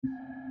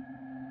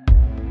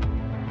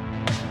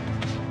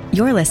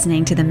You're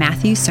listening to the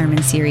Matthew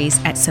Sermon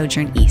Series at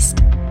Sojourn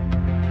East.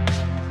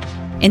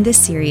 In this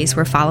series,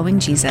 we're following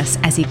Jesus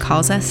as he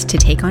calls us to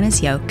take on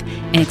his yoke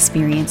and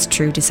experience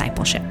true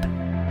discipleship.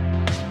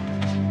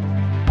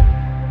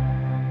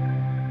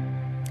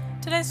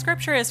 Today's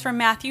scripture is from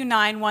Matthew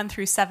 9, 1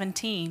 through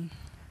 17.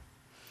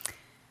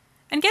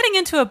 And getting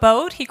into a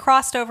boat, he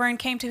crossed over and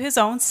came to his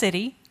own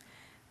city.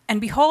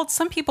 And behold,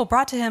 some people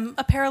brought to him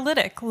a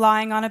paralytic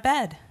lying on a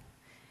bed.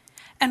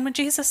 And when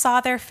Jesus saw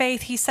their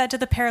faith, he said to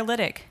the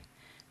paralytic,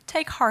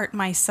 "Take heart,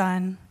 my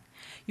son,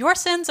 your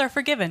sins are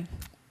forgiven."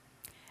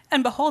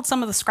 And behold,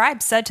 some of the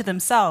scribes said to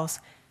themselves,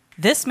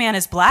 "This man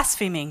is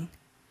blaspheming."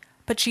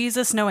 But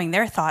Jesus, knowing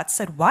their thoughts,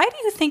 said, "Why do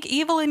you think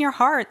evil in your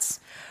hearts?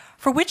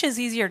 For which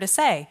is easier to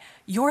say,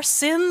 'Your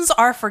sins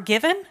are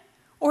forgiven,'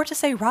 or to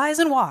say, 'Rise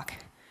and walk'?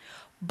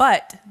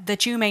 But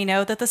that you may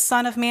know that the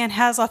Son of Man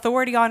has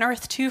authority on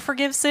earth to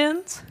forgive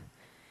sins."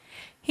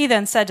 He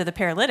then said to the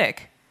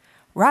paralytic,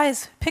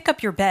 "Rise, pick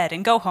up your bed,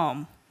 and go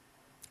home."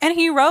 And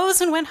he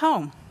rose and went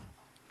home.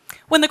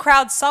 When the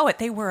crowd saw it,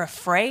 they were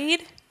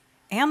afraid,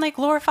 and they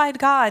glorified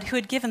God, who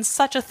had given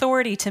such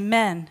authority to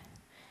men.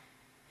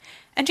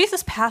 And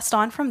Jesus passed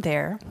on from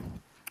there.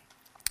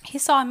 He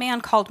saw a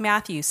man called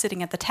Matthew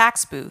sitting at the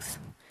tax booth.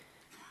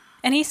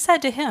 And he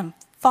said to him,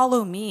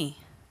 "Follow me."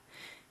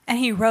 And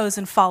he rose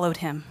and followed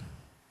him.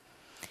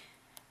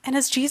 And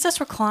as Jesus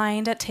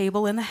reclined at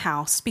table in the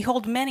house,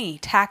 behold, many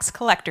tax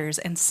collectors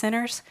and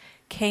sinners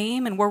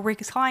came and were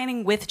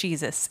reclining with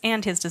Jesus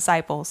and his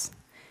disciples.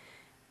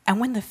 And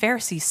when the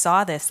Pharisees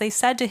saw this, they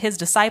said to his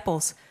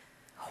disciples,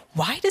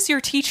 "Why does your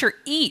teacher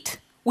eat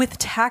with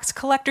tax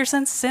collectors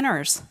and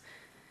sinners?"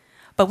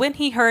 But when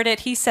he heard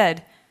it, he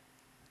said,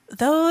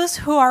 "Those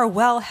who are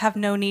well have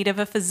no need of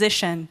a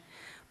physician,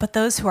 but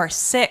those who are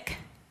sick.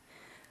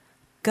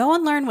 Go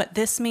and learn what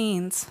this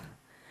means.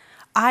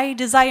 I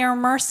desire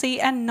mercy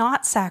and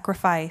not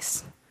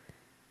sacrifice.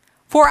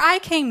 For I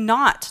came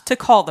not to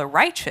call the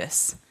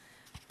righteous,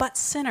 but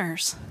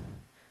sinners."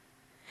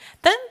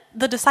 Then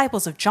the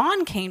disciples of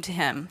John came to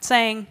him,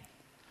 saying,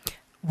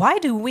 "Why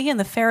do we and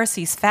the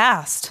Pharisees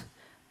fast,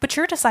 but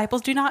your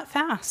disciples do not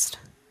fast?"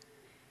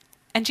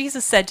 And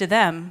Jesus said to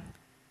them,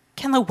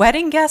 "Can the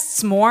wedding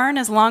guests mourn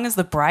as long as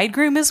the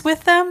bridegroom is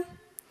with them?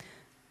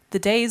 The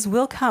days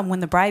will come when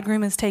the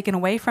bridegroom is taken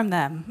away from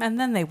them, and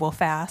then they will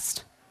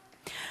fast.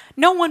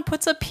 No one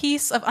puts a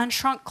piece of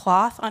unshrunk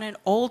cloth on an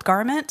old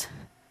garment,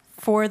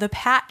 for the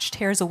patch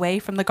tears away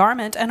from the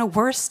garment, and a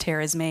worse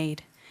tear is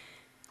made.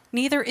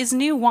 Neither is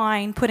new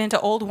wine put into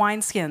old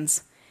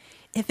wineskins.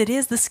 If it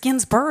is, the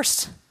skins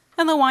burst,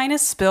 and the wine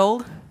is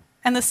spilled,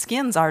 and the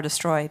skins are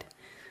destroyed.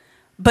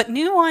 But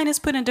new wine is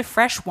put into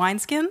fresh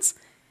wineskins,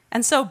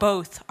 and so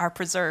both are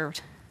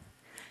preserved."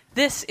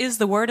 This is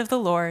the word of the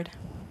Lord.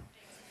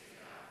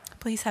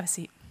 Please have a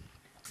seat.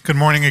 Good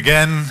morning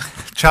again.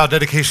 Child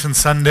Dedication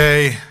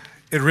Sunday.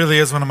 It really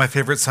is one of my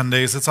favorite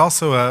Sundays. It's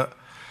also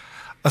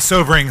a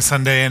sobering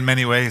Sunday in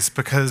many ways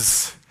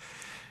because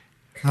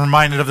I'm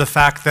reminded of the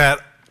fact that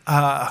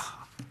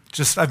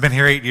I've been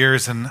here 8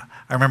 years, and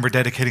I remember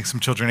dedicating some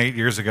children 8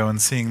 years ago and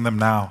seeing them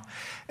now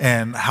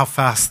and how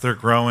fast they're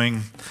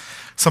growing.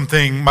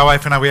 My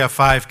wife and I, we have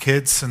 5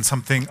 kids and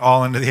something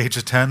all under the age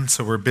of 10,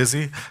 so we're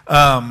busy.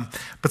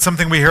 But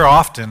something we hear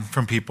often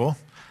from people,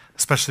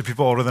 especially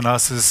people older than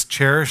us, is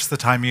cherish the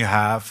time you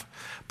have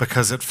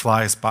because it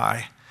flies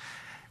by.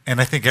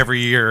 And I think every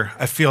year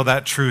I feel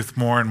that truth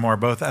more and more,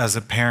 both as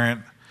a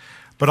parent,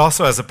 but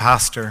also as a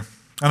pastor.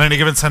 On any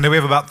given Sunday, we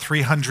have about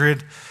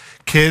 300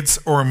 kids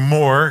or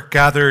more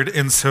gathered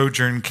in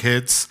Sojourn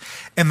Kids.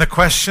 And the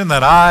question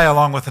that I,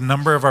 along with a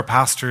number of our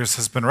pastors,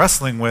 has been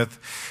wrestling with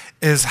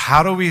is,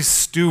 how do we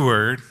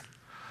steward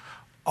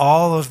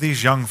all of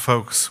these young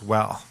folks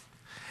well?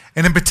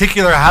 And in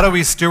particular, how do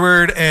we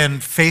steward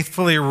and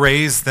faithfully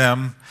raise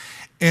them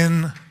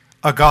in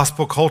a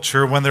gospel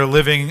culture when they're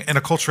living in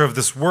a culture of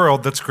this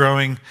world that's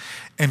growing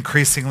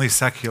increasingly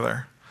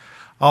secular?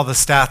 All the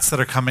stats that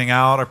are coming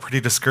out are pretty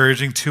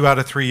discouraging. 2 out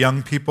of 3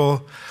 young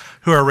people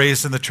who are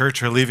raised in the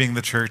church are leaving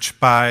the church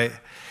by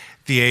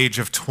the age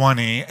of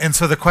 20. And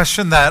so the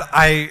question that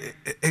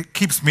it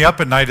keeps me up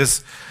at night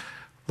is,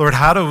 Lord,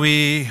 how do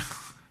we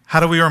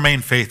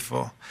remain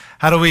faithful?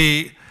 How do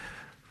we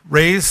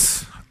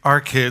raise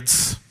our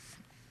kids,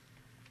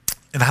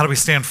 and how do we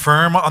stand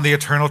firm on the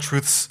eternal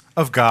truths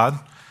of God?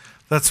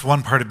 That's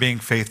one part of being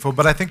faithful,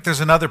 but I think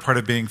there's another part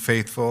of being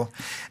faithful,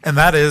 and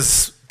that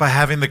is by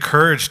having the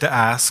courage to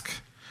ask,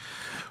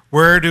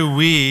 where do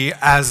we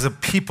as a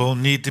people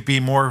need to be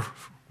more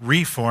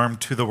reformed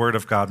to the Word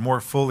of God,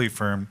 more fully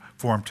formed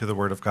to the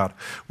Word of God?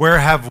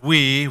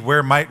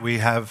 Where might we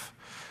have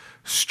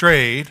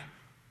strayed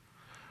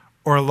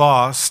or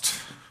lost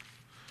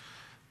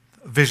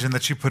vision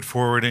that you put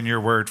forward in your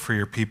word for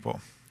your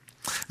people?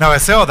 Now, I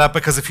say all that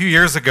because a few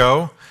years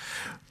ago,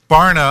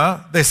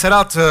 Barna, they set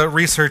out to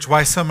research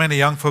why so many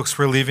young folks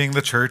were leaving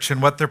the church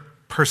and what their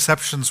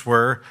perceptions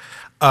were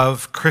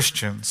of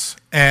Christians.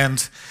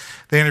 And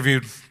they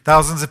interviewed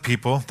thousands of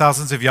people,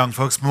 thousands of young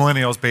folks,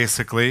 millennials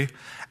basically,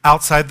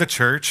 outside the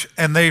church,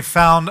 and they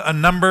found a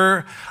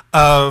number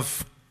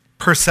of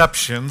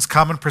perceptions,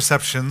 common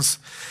perceptions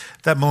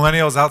that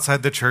millennials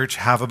outside the church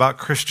have about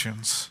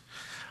Christians.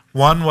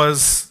 One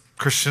was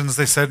Christians,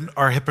 they said,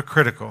 are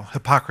hypocritical,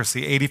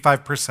 hypocrisy,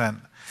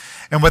 85%.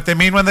 And what they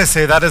mean when they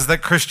say that is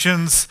that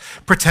Christians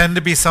pretend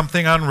to be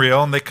something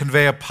unreal and they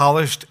convey a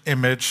polished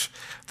image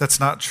that's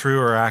not true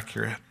or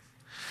accurate.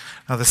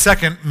 Now, the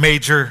second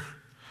major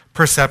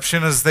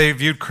perception is they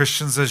viewed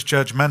Christians as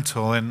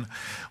judgmental. And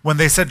when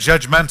they said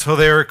judgmental,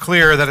 they were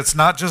clear that it's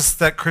not just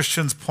that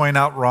Christians point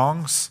out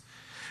wrongs,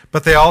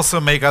 but they also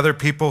make other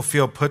people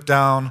feel put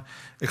down,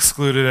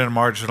 excluded, and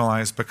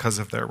marginalized because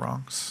of their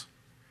wrongs.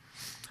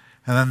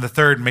 And then the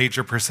third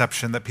major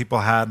perception that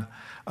people had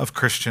of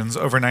Christians,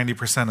 over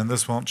 90%, and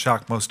this won't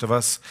shock most of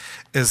us,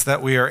 is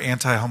that we are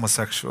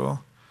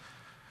anti-homosexual,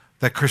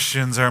 that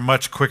Christians are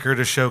much quicker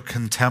to show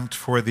contempt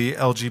for the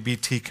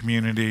LGBT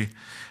community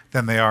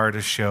than they are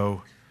to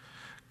show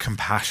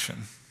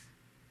compassion.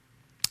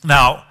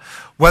 Now,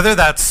 whether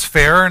that's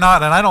fair or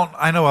not, and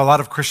I know a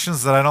lot of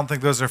Christians that I don't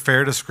think those are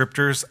fair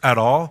descriptors at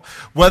all.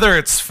 Whether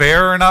it's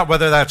fair or not,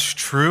 whether that's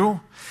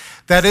true,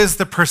 that is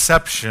the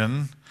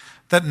perception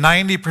that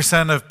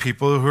 90% of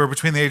people who are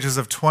between the ages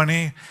of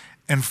 20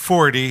 and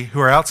 40 who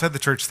are outside the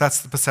church,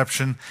 that's the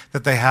perception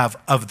that they have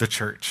of the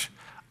church,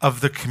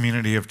 of the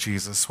community of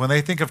Jesus. When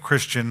they think of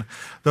Christian,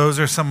 those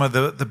are some of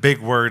the big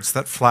words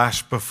that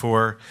flash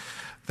before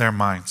their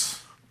minds.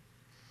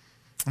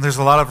 And there's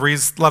a lot of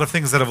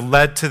things that have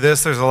led to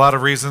this. There's a lot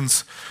of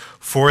reasons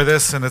for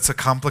this, and it's a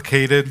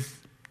complicated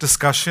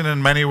discussion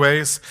in many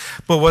ways.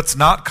 But what's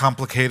not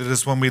complicated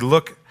is when we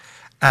look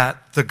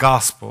at the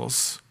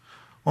Gospels,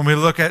 when we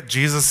look at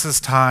Jesus'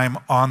 time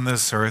on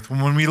this earth,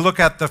 when we look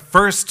at the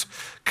first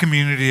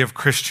community of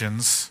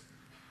Christians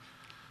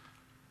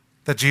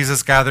that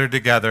Jesus gathered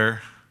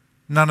together,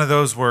 none of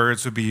those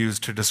words would be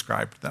used to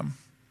describe them.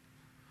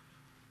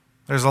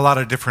 There's a lot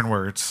of different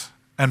words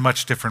and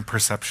much different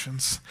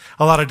perceptions,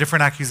 a lot of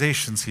different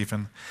accusations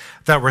even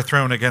that were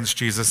thrown against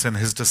Jesus and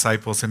his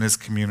disciples and his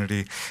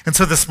community. And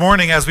so this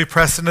morning, as we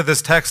press into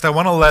this text, I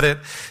want to let it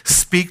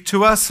speak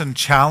to us and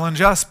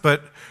challenge us,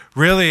 but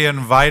really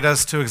invite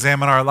us to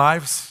examine our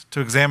lives, to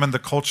examine the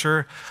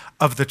culture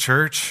of the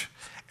church,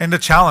 and to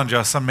challenge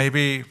us on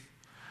maybe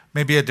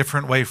a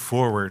different way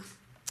forward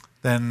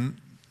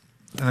than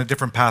in a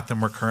different path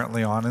than we're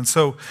currently on. And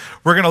so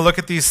we're going to look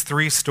at these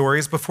three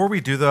stories. Before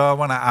we do, though, I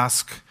want to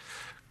ask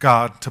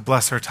God to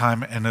bless our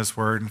time in his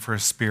word and for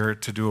his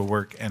spirit to do a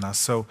work in us.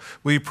 So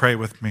will you pray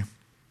with me?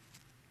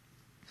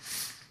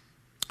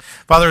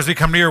 Father, as we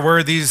come to your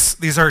word,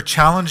 these are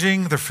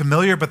challenging, they're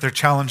familiar, but they're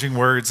challenging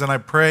words. And I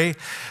pray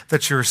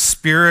that your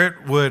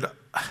spirit would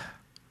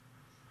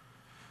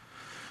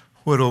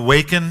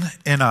awaken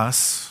in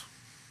us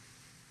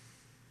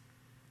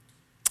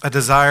a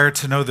desire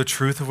to know the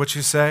truth of what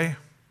you say,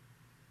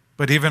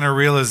 but even a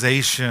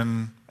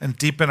realization and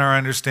deepen our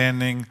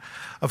understanding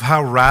of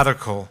how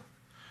radical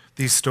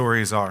these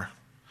stories are,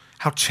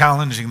 how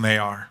challenging they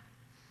are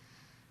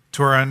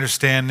to our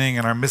understanding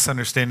and our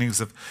misunderstandings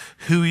of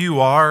who you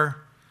are,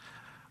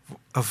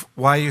 of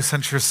why you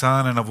sent your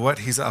son, and of what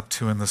he's up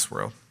to in this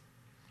world.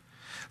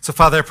 So,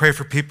 Father, I pray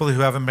for people who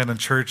haven't been in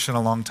church in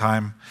a long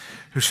time,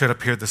 who showed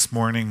up here this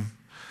morning.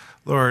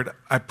 Lord,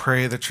 I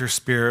pray that your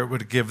spirit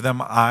would give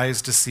them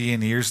eyes to see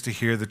and ears to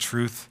hear the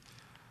truth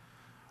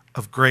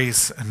of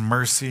grace and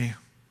mercy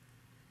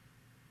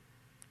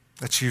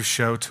that you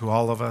show to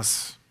all of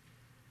us.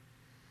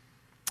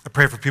 I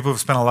pray for people who've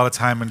spent a lot of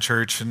time in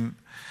church and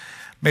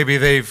maybe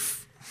their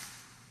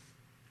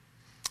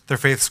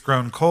faith's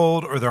grown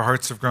cold or their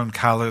hearts have grown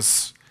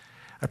callous.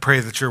 I pray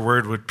that your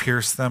word would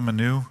pierce them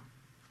anew.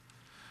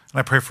 And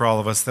I pray for all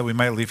of us that we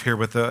might leave here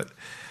with a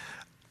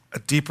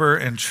deeper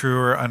and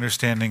truer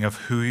understanding of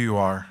who you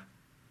are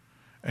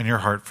and your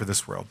heart for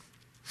this world.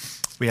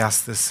 We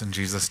ask this in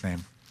Jesus'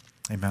 name.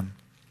 Amen.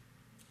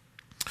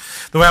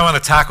 The way I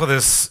want to tackle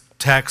this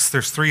text,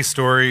 there's three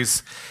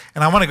stories,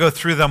 and I want to go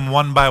through them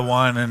one by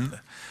one, and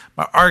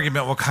my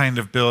argument will kind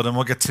of build, and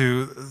we'll get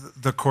to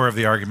the core of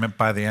the argument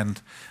by the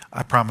end,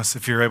 I promise,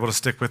 if you're able to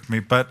stick with me.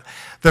 But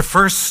the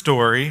first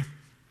story,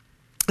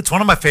 it's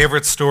one of my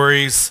favorite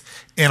stories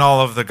in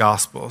all of the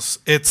Gospels.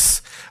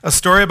 It's a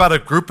story about a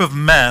group of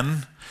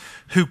men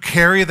who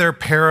carry their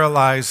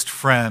paralyzed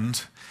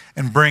friend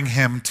and bring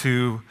him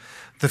to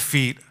the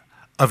feet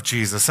of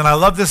Jesus. And I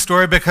love this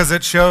story because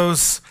it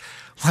shows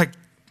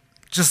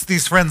just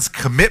these friends'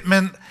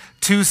 commitment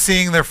to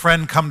seeing their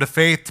friend come to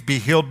faith, to be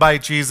healed by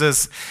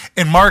Jesus.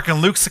 In Mark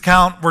and Luke's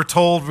account, we're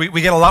told, we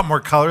get a lot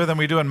more color than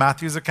we do in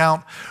Matthew's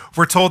account.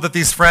 We're told that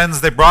these friends,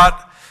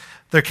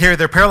 they carried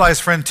their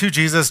paralyzed friend to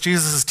Jesus.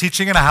 Jesus is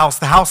teaching in a house.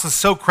 The house is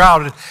so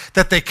crowded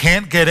that they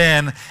can't get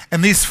in.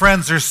 And these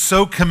friends are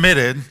so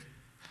committed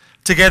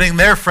to getting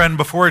their friend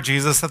before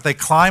Jesus that they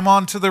climb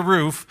onto the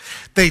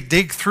roof, they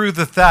dig through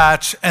the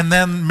thatch, and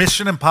then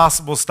Mission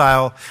Impossible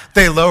style,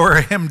 they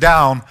lower him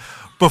down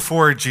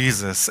before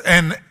Jesus.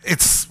 And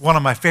it's one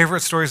of my favorite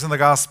stories in the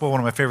gospel, one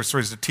of my favorite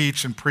stories to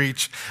teach and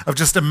preach, of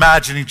just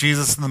imagining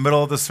Jesus in the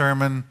middle of the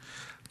sermon,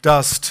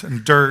 dust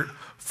and dirt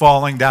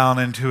falling down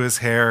into his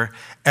hair,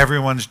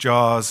 everyone's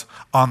jaws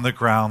on the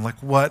ground.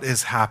 Like, what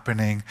is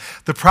happening?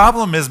 The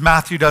problem is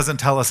Matthew doesn't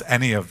tell us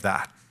any of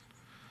that.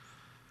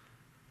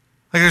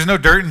 Like, there's no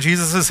dirt in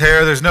Jesus'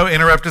 hair. There's no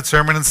interrupted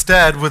sermon.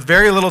 Instead, with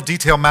very little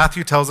detail,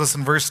 Matthew tells us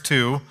in verse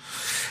 2,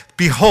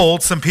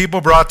 behold, some people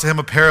brought to him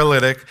a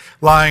paralytic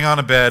lying on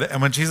a bed.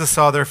 And when Jesus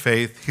saw their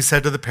faith, he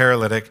said to the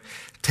paralytic,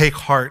 take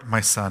heart,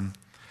 my son,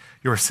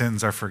 your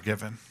sins are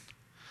forgiven.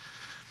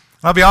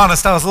 I'll be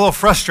honest, I was a little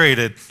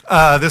frustrated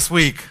this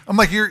week. I'm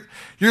like, you're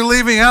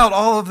leaving out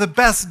all of the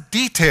best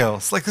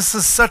details. Like, this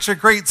is such a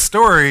great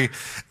story.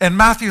 And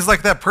Matthew's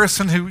like that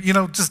person who,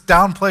 just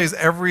downplays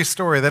every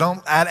story. They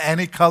don't add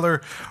any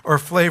color or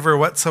flavor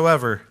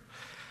whatsoever.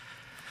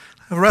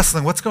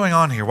 Wrestling, what's going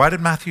on here? Why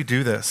did Matthew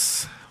do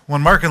this?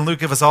 When Mark and Luke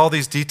give us all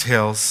these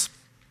details,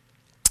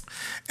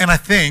 and I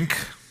think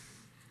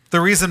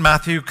the reason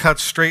Matthew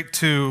cuts straight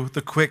to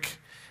the quick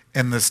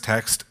in this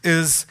text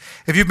is,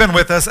 if you've been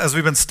with us as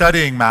we've been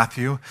studying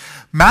Matthew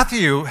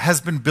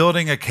has been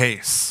building a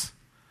case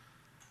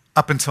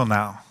up until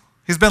now.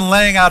 He's been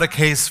laying out a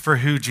case for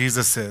who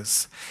Jesus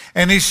is.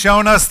 And he's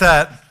shown us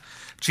that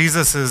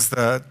Jesus is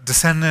the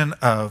descendant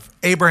of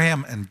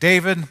Abraham and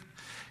David.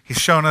 He's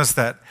shown us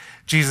that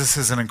Jesus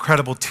is an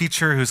incredible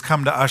teacher who's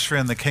come to usher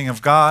in the kingdom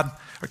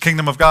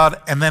of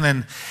God. And then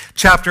in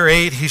chapter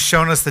 8, he's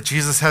shown us that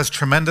Jesus has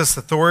tremendous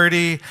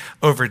authority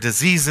over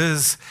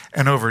diseases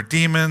and over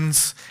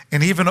demons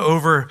and even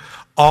over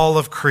all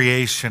of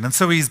creation. And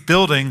so he's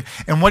building,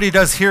 and what he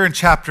does here in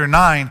chapter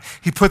 9,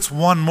 he puts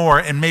one more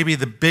and maybe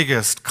the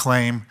biggest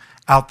claim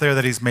out there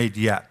that he's made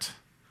yet.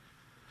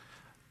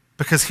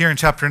 Because here in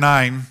chapter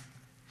 9,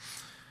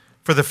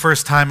 for the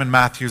first time in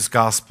Matthew's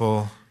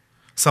gospel,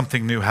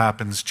 something new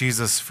happens.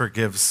 Jesus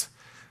forgives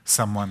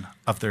someone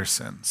of their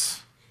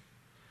sins.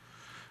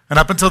 And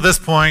up until this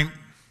point,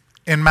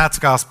 in Matt's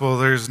gospel,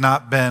 there's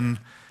not been,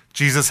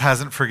 Jesus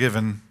hasn't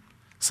forgiven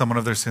someone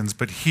of their sins.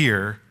 But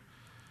here,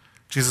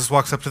 Jesus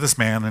walks up to this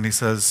man and he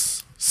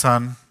says,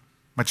 son,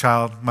 my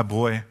child, my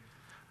boy,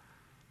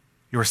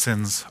 your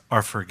sins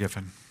are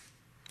forgiven.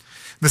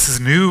 This is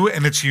new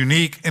and it's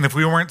unique. And if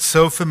we weren't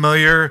so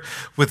familiar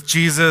with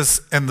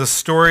Jesus and the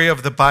story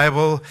of the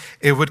Bible,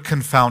 it would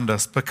confound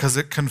us because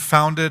it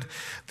confounded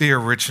the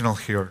original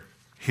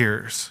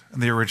hearers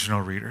and the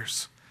original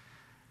readers.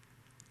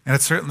 And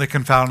it certainly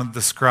confounded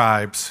the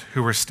scribes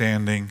who were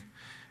standing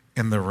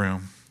in the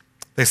room.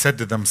 They said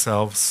to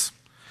themselves,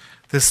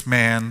 this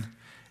man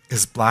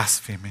is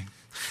blaspheming.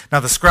 Now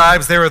the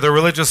scribes, they were the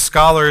religious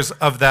scholars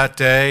of that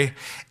day,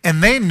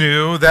 and they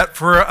knew that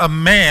for a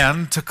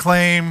man to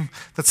claim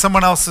that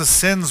someone else's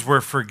sins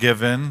were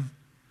forgiven,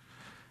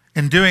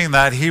 in doing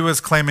that, he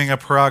was claiming a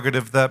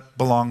prerogative that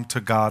belonged to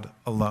God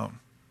alone.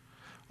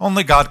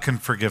 Only God can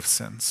forgive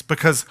sins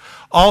because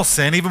all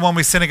sin, even when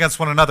we sin against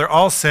one another,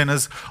 all sin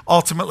is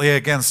ultimately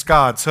against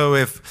God. So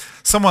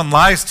if someone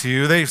lies to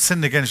you, they've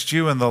sinned against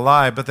you in the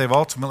lie, but they've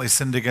ultimately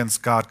sinned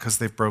against God because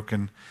they've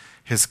broken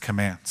his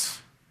commands.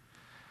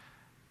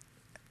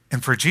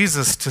 And for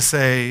Jesus to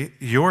say,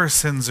 your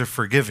sins are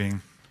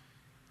forgiving,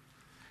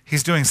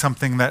 he's doing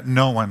something that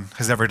no one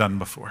has ever done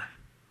before.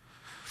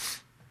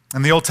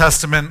 In the Old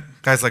Testament,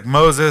 guys like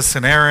Moses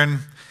and Aaron,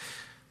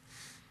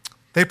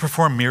 they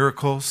performed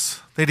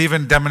miracles. They'd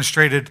even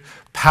demonstrated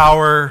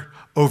power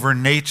over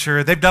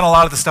nature. They've done a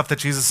lot of the stuff that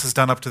Jesus has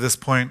done up to this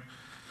point,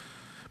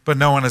 but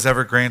no one has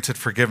ever granted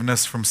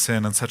forgiveness from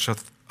sin in such an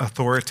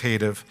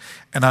authoritative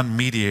and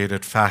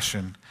unmediated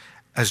fashion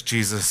as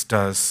Jesus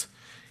does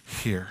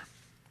here.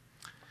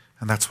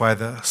 And that's why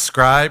the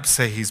scribes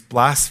say he's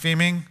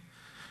blaspheming.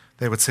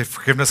 They would say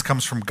forgiveness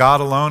comes from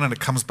God alone, and it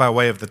comes by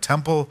way of the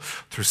temple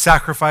through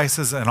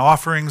sacrifices and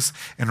offerings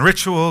and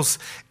rituals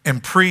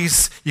and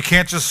priests. You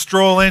can't just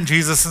stroll in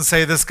Jesus and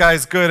say this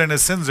guy's good and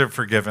his sins are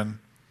forgiven.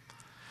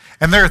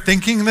 And they're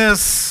thinking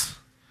this,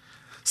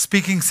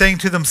 saying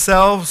to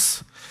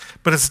themselves,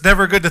 but it's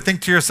never good to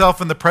think to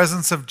yourself in the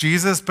presence of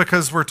Jesus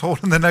because we're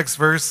told in the next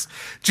verse,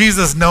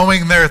 Jesus,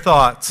 knowing their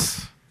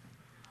thoughts,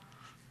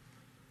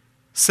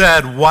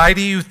 said, why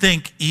do you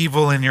think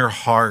evil in your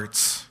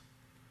hearts?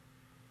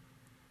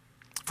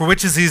 For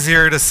which is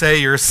easier to say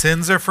your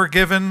sins are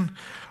forgiven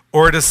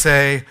or to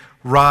say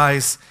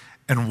rise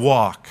and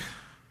walk?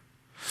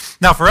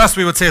 Now for us,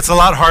 we would say it's a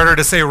lot harder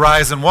to say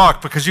rise and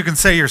walk because you can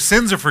say your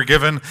sins are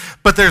forgiven,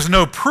 but there's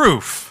no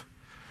proof.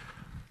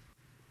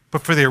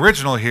 But for the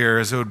original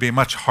hearers, it would be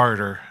much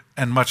harder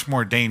and much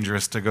more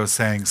dangerous to go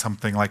saying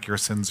something like your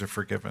sins are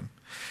forgiven.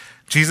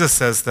 Jesus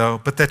says though,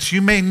 but that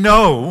you may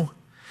know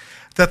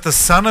that the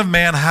Son of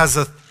Man has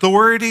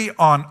authority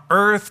on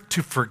earth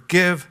to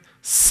forgive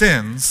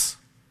sins,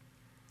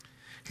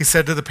 he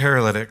said to the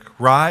paralytic,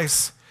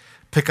 rise,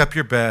 pick up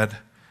your bed,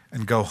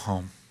 and go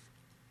home.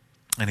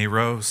 And he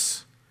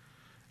rose,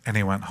 and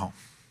he went home.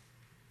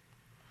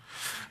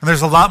 And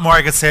there's a lot more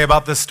I could say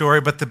about this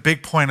story, but the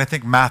big point I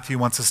think Matthew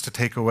wants us to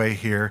take away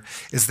here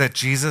is that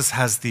Jesus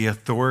has the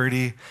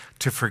authority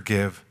to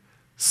forgive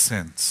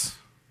sins.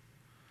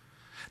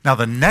 Now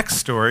the next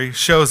story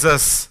shows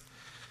us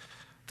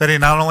that he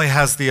not only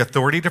has the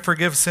authority to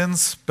forgive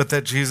sins, but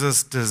that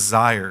Jesus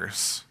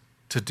desires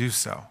to do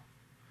so.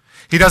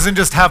 He doesn't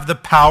just have the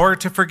power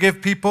to forgive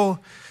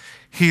people,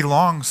 he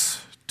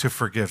longs to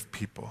forgive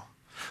people.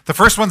 The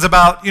first one's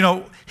about,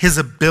 his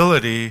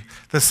ability.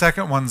 The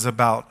second one's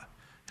about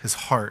his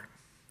heart.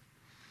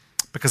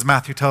 Because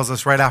Matthew tells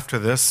us right after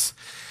this,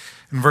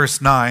 in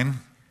verse 9,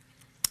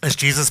 as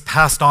Jesus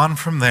passed on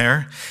from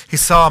there, he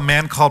saw a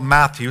man called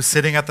Matthew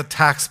sitting at the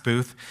tax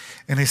booth,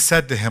 and he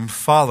said to him,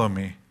 "Follow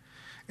me."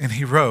 And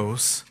he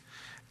rose,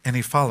 and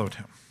he followed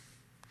him.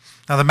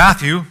 Now the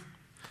Matthew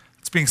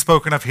that's being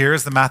spoken of here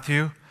is the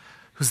Matthew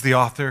who's the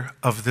author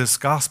of this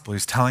gospel.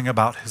 He's telling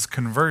about his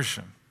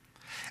conversion.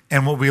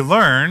 And what we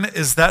learn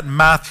is that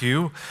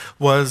Matthew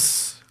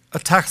was a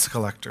tax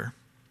collector.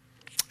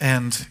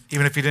 And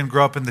even if you didn't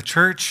grow up in the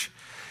church,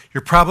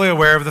 you're probably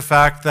aware of the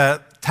fact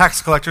that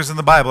tax collectors in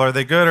the Bible, are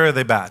they good or are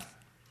they bad?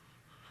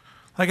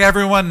 Like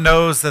everyone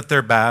knows that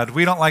they're bad.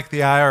 We don't like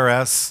the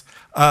IRS.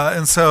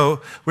 And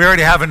so we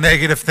already have a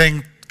negative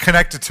thing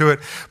connected to it.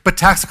 But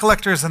tax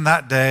collectors in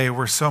that day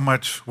were so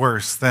much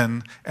worse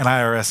than an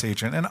IRS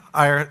agent. And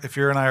if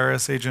you're an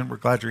IRS agent, we're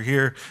glad you're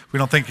here. We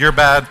don't think you're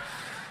bad.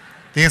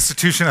 The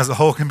institution as a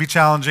whole can be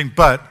challenging,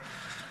 but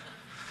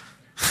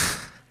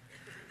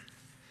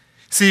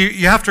see,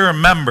 you have to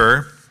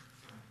remember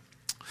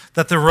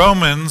that the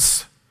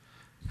Romans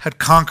had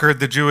conquered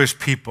the Jewish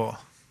people,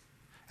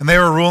 and they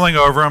were ruling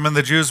over them, and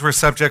the Jews were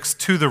subjects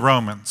to the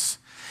Romans.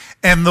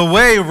 And the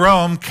way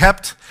Rome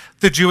kept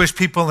the Jewish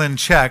people in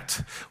check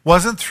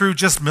wasn't through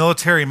just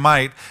military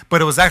might,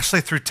 but it was actually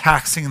through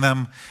taxing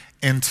them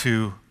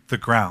into the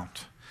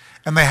ground.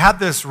 And they had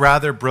this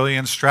rather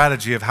brilliant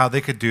strategy of how they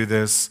could do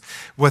this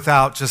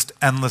without just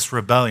endless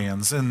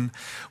rebellions. And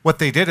what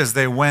they did is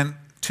they went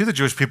to the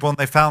Jewish people and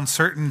they found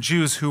certain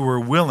Jews who were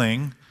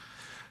willing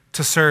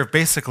to serve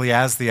basically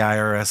as the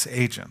IRS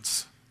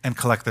agents and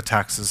collect the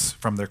taxes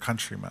from their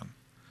countrymen.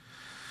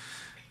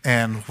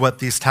 And what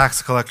these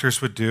tax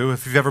collectors would do,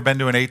 if you've ever been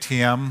to an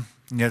ATM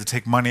and you had to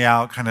take money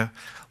out kind of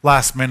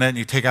last minute and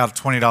you take out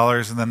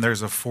 $20 and then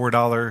there's a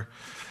 $4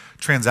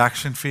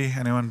 transaction fee.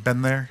 Anyone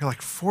been there? You're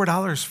like,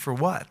 $4 for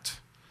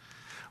what?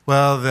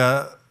 Well,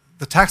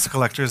 the tax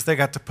collectors, they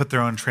got to put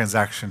their own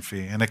transaction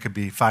fee, and it could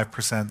be 5%,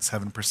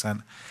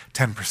 7%,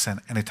 10%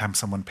 anytime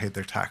someone paid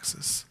their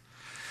taxes.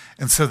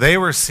 And so they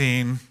were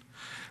seen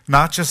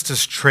not just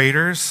as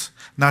traitors,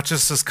 not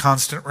just as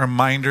constant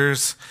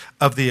reminders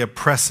of the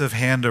oppressive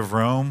hand of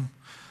Rome,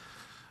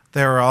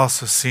 they were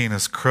also seen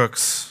as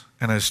crooks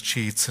and as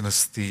cheats and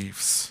as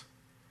thieves.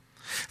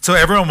 So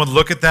everyone would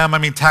look at them. I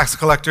mean, tax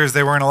collectors,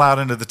 they weren't allowed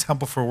into the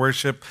temple for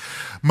worship.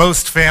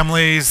 Most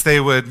families, they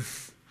would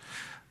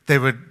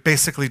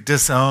basically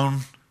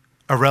disown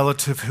a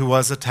relative who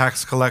was a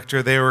tax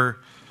collector. They were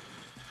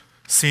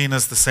seen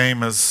as the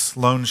same as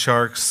loan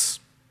sharks,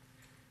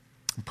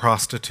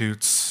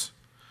 prostitutes.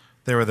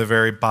 They were the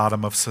very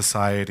bottom of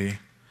society.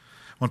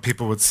 When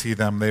people would see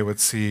them, they would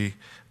see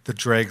the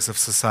dregs of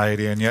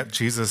society. And yet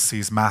Jesus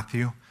sees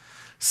Matthew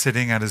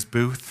sitting at his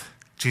booth,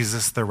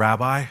 Jesus the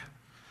rabbi,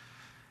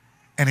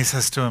 and he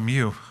says to him,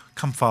 "You,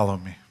 come follow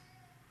me."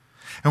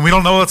 And we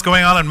don't know what's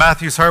going on in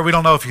Matthew's heart. We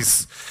don't know if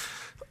he's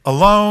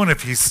alone,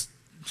 if he's,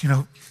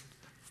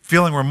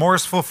 feeling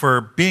remorseful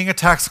for being a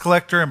tax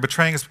collector and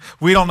betraying us.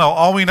 We don't know.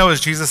 All we know is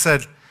Jesus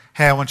said,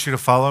 "Hey, I want you to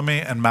follow me."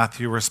 And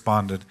Matthew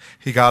responded.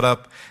 He got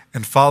up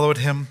and followed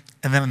him.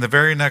 And then in the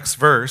very next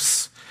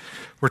verse,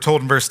 we're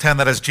told in verse 10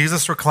 that as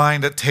Jesus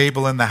reclined at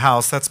table in the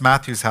house, that's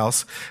Matthew's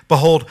house,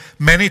 behold,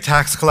 many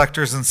tax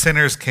collectors and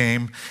sinners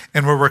came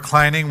and were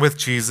reclining with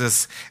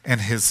Jesus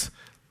and his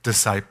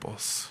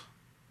disciples.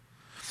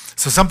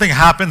 So something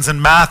happens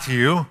in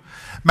Matthew.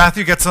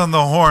 Matthew gets on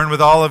the horn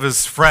with all of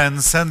his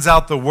friends, sends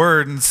out the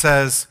word and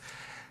says,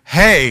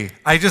 "Hey,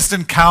 I just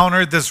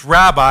encountered this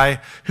rabbi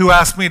who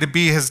asked me to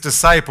be his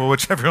disciple,"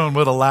 which everyone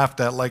would have laughed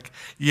at, like,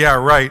 yeah,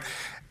 right.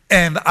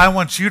 "And I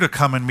want you to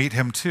come and meet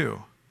him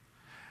too."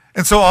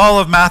 And so all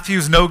of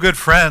Matthew's no good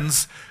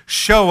friends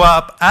show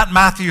up at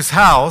Matthew's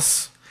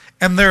house,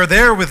 and they're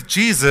there with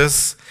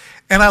Jesus.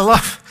 And I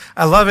love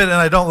it, and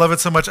I don't love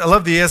it so much. I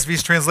love the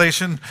ESV's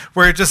translation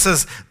where it just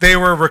says they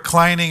were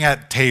reclining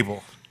at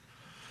table.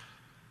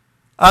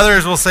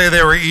 Others will say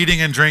they were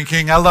eating and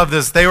drinking. I love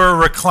this. They were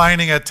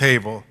reclining at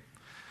table.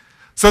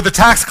 So the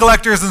tax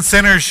collectors and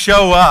sinners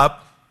show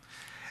up,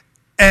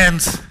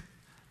 and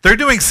they're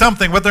doing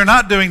something. What they're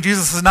not doing,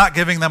 Jesus is not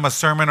giving them a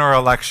sermon or a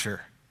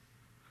lecture.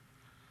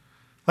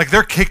 Like,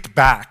 they're kicked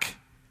back,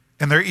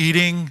 and they're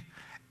eating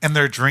and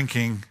they're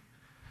drinking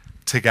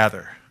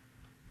together.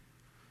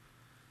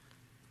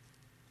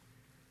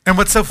 And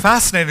what's so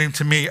fascinating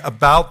to me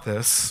about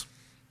this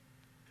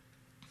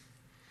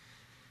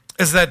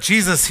is that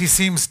Jesus, he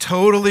seems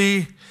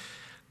totally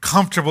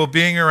comfortable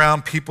being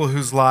around people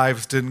whose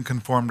lives didn't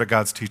conform to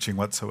God's teaching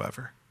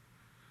whatsoever.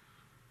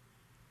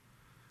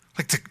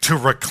 Like to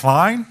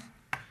recline,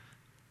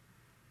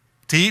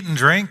 to eat and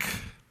drink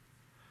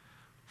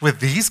with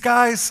these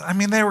guys. I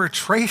mean, they were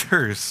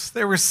traitors.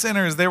 They were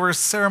sinners. They were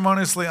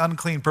ceremoniously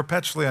unclean,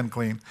 perpetually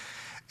unclean.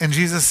 And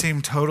Jesus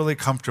seemed totally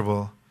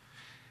comfortable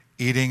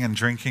eating and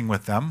drinking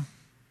with them.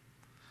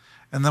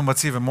 And then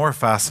what's even more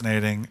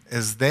fascinating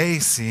is they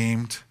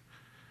seemed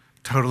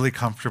totally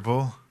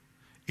comfortable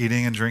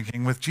eating and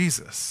drinking with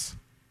Jesus.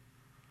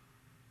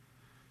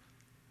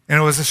 And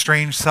it was a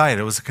strange sight.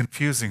 It was a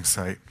confusing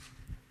sight.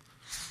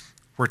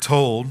 We're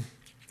told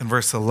in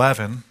verse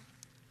 11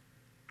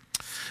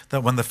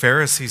 that when the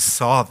Pharisees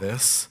saw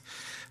this,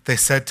 they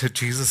said to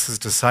Jesus'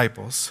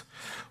 disciples,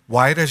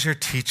 "Why does your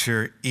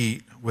teacher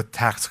eat with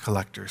tax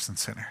collectors and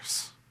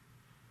sinners?"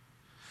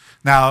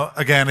 Now,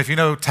 again, if you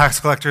know tax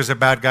collectors are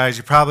bad guys,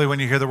 you probably, when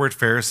you hear the word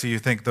Pharisee, you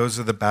think those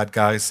are the bad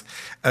guys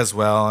as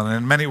well. And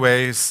in many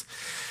ways,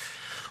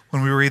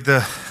 when we read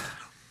the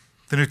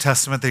New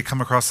Testament, they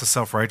come across as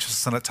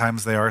self-righteous, and at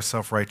times they are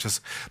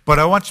self-righteous. But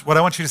what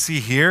I want you to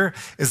see here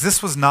is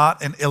this was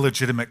not an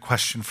illegitimate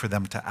question for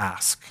them to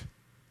ask.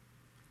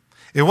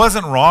 It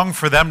wasn't wrong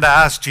for them to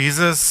ask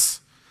Jesus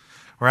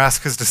or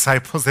ask his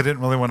disciples. They didn't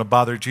really want to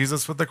bother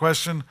Jesus with the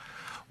question,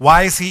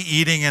 why is he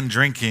eating and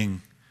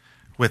drinking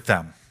with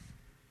them?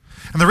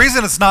 And the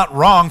reason it's not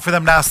wrong for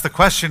them to ask the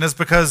question is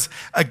because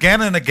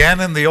again and again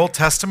in the Old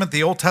Testament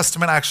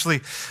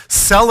actually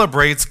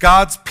celebrates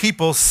God's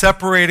people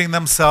separating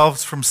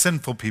themselves from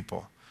sinful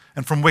people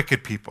and from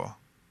wicked people.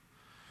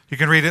 You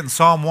can read it in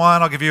Psalm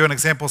 1. I'll give you an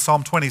example,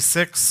 Psalm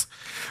 26,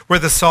 where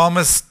the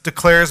psalmist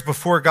declares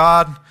before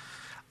God,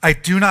 "I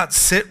do not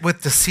sit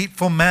with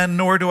deceitful men,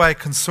 nor do I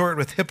consort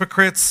with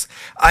hypocrites.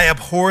 I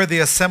abhor the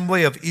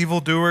assembly of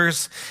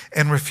evildoers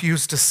and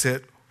refuse to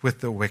sit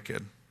with the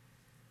wicked."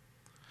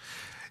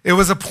 It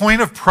was a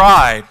point of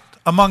pride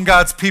among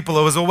God's people.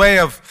 It was a way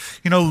of,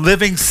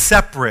 living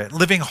separate,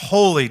 living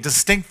holy,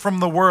 distinct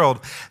from the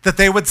world, that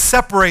they would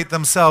separate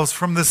themselves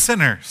from the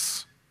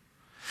sinners.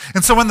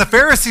 And so when the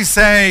Pharisees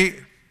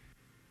say,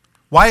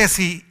 why is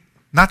he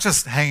not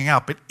just hanging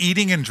out, but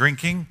eating and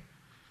drinking?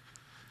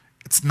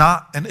 It's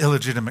not an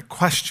illegitimate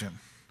question.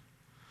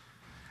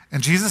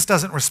 And Jesus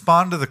doesn't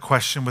respond to the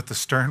question with a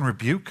stern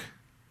rebuke,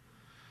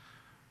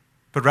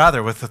 but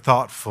rather with a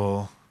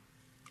thoughtful,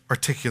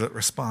 articulate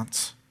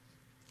response.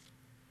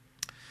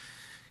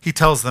 He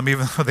tells them,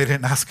 even though they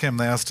didn't ask him,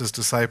 they asked his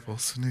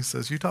disciples. And he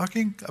says, "You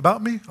talking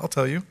about me? I'll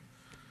tell you.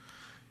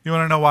 You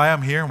want to know why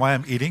I'm here and why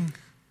I'm eating?"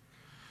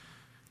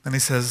 And he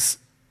says,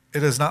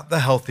 "It is not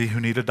the healthy who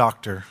need a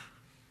doctor,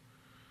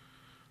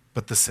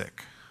 but the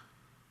sick."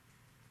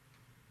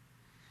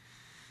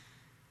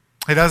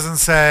 He doesn't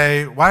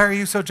say, "Why are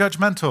you so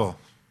judgmental?"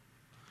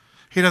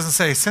 He doesn't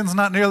say, "Sin's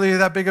not nearly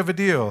that big of a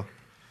deal."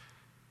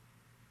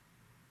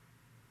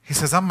 He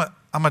says, I'm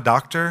a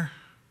doctor,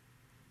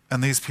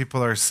 and these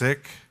people are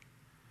sick,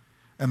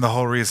 and the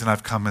whole reason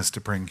I've come is to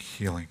bring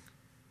healing.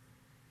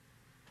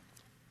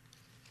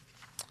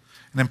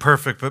 An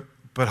imperfect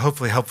but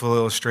hopefully helpful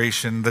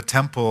illustration, the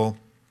temple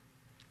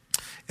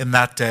in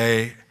that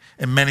day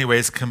in many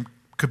ways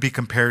could be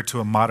compared to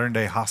a modern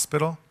day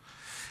hospital,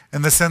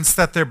 in the sense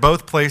that they're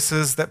both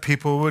places that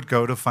people would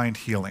go to find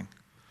healing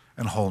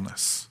and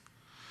wholeness.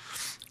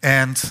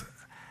 And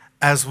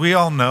as we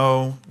all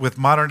know, with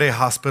modern day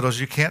hospitals,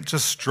 you can't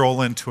just stroll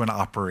into an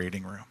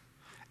operating room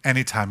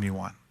anytime you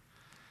want.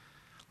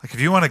 Like if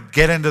you want to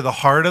get into the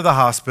heart of the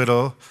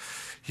hospital,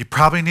 you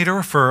probably need a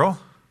referral.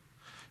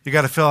 You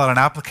got to fill out an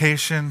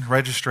application,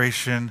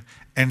 registration,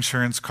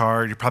 insurance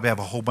card. You probably have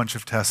a whole bunch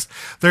of tests.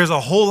 There's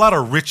a whole lot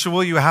of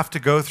ritual you have to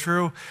go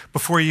through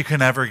before you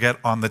can ever get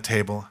on the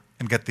table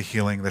and get the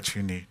healing that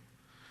you need.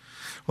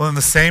 Well, in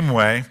the same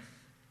way,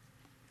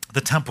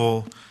 the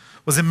temple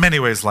was in many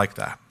ways like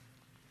that.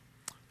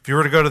 If you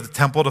were to go to the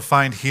temple to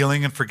find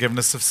healing and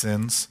forgiveness of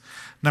sins,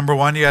 number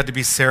one, you had to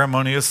be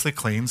ceremoniously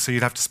clean, so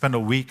you'd have to spend a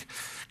week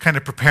kind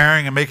of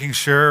preparing and making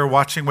sure,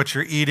 watching what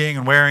you're eating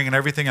and wearing and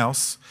everything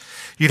else.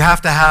 You'd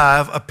have to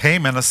have a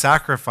payment, a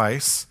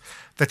sacrifice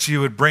that you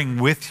would bring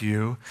with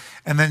you,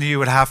 and then you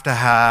would have to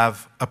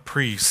have a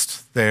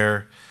priest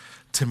there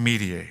to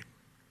mediate.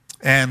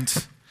 And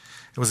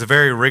it was a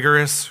very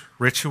rigorous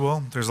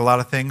ritual. There's a lot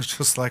of things,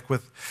 just like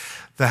with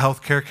the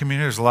healthcare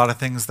community, there's a lot of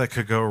things that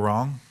could go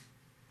wrong.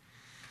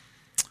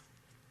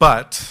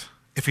 But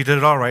if you did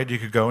it all right, you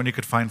could go and you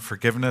could find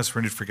forgiveness,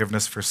 renewed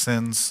forgiveness for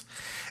sins.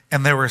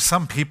 And there were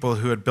some people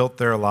who had built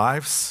their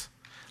lives,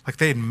 like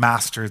they'd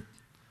mastered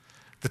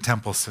the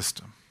temple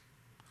system.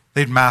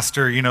 They'd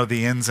master,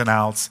 the ins and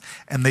outs,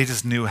 and they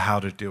just knew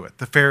how to do it.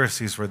 The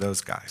Pharisees were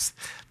those guys.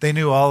 They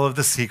knew all of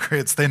the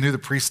secrets. They knew the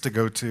priest to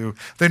go to.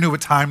 They knew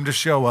what time to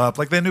show up.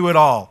 Like they knew it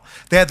all.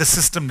 They had the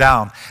system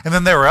down. And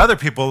then there were other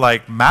people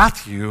like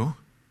Matthew,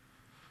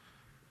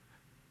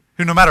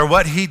 who no matter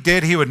what he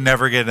did, he would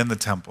never get in the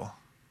temple.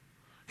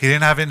 He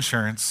didn't have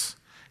insurance.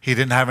 He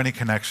didn't have any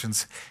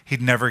connections.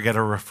 He'd never get a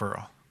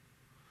referral.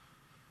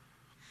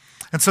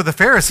 And so the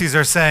Pharisees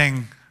are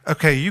saying,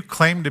 okay, you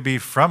claim to be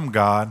from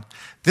God.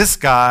 This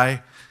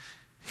guy,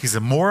 he's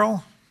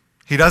immoral.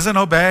 He doesn't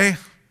obey.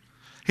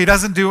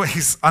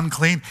 He's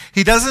unclean.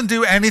 He doesn't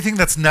do anything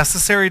that's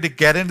necessary to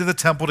get into the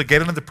temple, to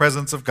get into the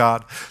presence of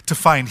God, to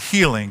find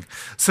healing.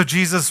 So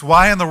Jesus,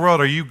 why in the world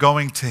are you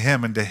going to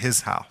him and to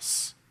his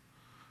house?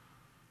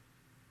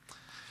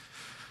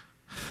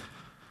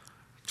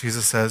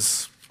 Jesus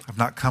says, I've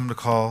not come to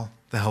call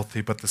the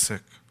healthy, but the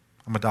sick.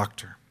 I'm a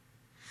doctor.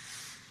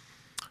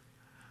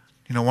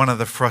 You know, one of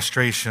the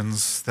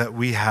frustrations that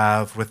we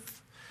have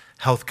with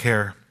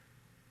healthcare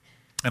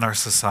in our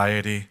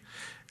society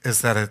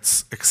is that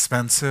it's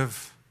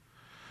expensive,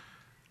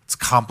 it's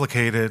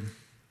complicated,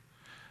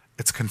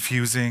 it's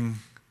confusing,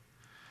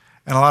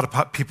 and a lot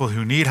of people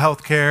who need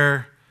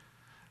healthcare,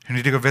 who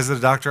need to go visit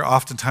a doctor,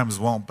 oftentimes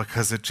won't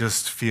because it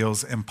just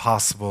feels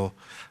impossible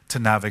to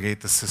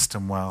navigate the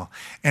system well.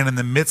 And in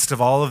the midst of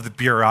all of the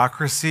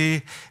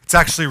bureaucracy, it's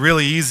actually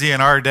really easy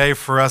in our day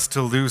for us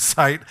to lose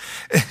sight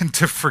and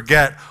to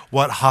forget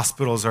what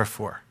hospitals are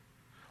for,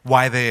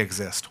 why they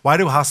exist. Why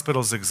do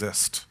hospitals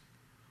exist?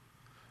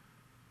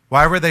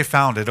 Why were they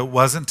founded? It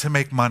wasn't to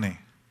make money.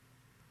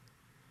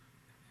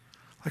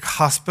 Like,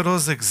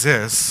 hospitals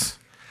exist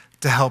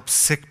to help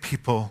sick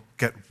people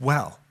get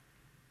well.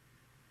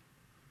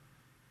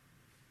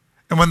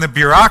 And when the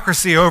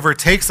bureaucracy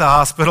overtakes a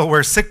hospital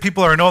where sick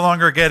people are no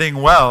longer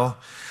getting well,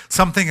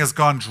 something has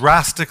gone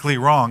drastically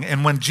wrong.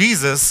 And when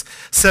Jesus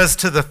says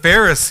to the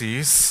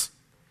Pharisees,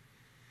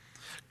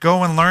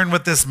 go and learn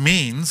what this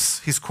means,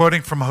 he's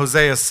quoting from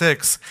Hosea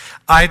 6,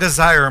 I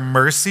desire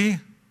mercy,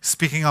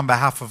 speaking on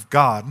behalf of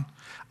God,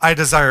 I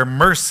desire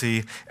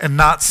mercy and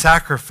not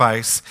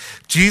sacrifice.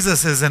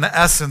 Jesus is in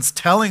essence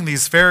telling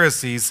these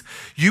Pharisees,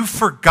 you've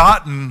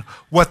forgotten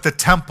what the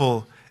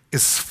temple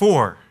is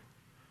for.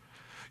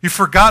 You've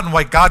forgotten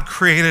why God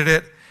created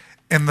it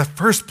in the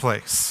first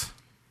place.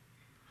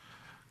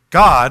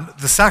 God,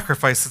 the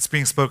sacrifice that's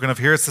being spoken of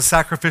here, it's the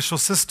sacrificial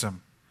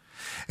system.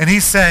 And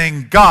he's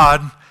saying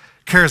God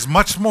cares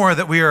much more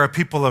that we are a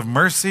people of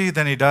mercy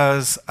than he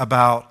does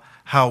about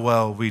how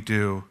well we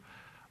do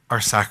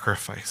our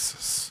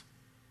sacrifices.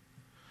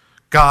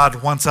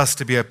 God wants us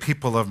to be a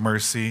people of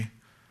mercy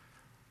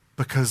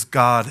because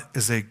God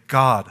is a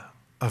God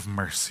of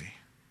mercy.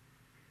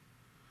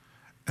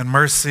 And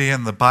mercy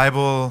in the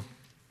Bible,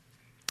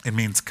 it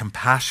means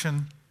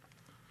compassion.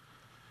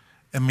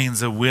 It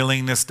means a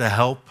willingness to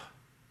help,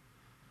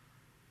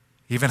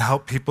 even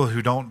help people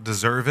who don't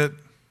deserve it.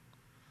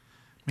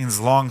 It means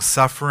long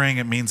suffering.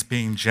 It means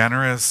being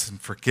generous and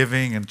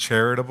forgiving and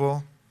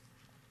charitable.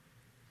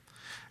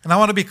 And I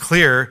want to be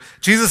clear,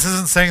 Jesus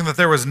isn't saying that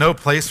there was no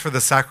place for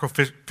the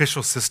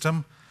sacrificial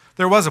system.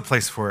 There was a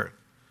place for it.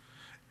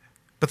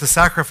 But the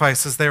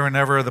sacrifices, they were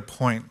never the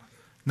point,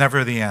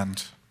 never the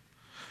end.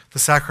 The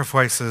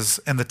sacrifices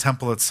and the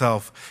temple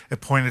itself,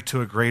 it pointed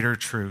to a greater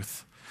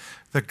truth,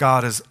 that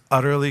God is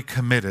utterly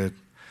committed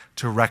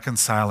to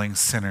reconciling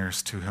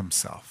sinners to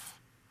himself.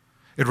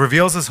 It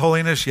reveals his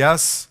holiness,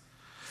 yes,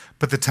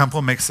 but the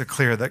temple makes it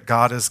clear that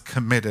God is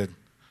committed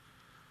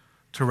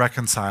to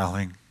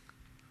reconciling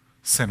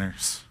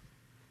sinners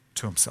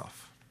to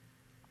himself.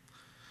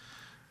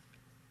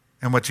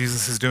 And what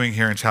Jesus is doing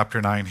here in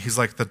chapter 9, he's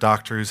like the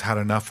doctor who's had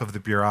enough of the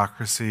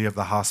bureaucracy of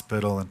the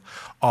hospital and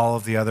all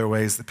of the other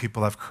ways that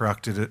people have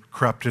corrupted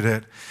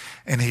it,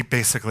 and he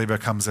basically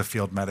becomes a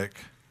field medic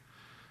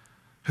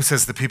who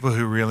says the people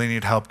who really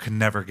need help can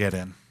never get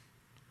in,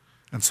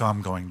 and so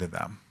I'm going to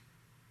them.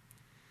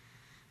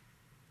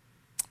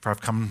 For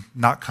I've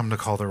not come to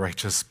call the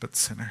righteous, but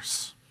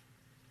sinners.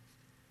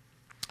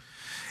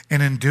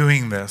 And in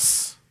doing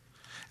this,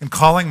 in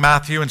calling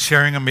Matthew and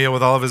sharing a meal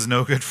with all of his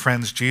no-good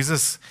friends,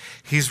 Jesus,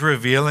 he's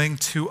revealing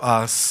to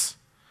us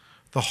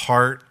the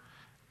heart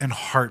and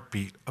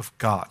heartbeat of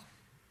God.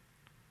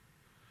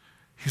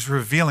 He's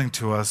revealing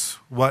to us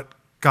what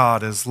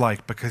God is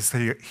like because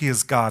he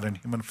is God in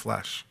human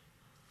flesh.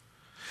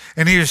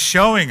 And he is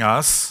showing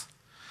us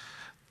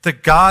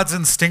that God's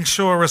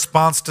instinctual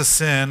response to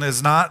sin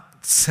is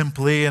not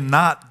simply and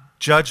not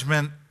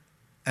judgment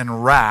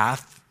and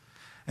wrath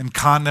and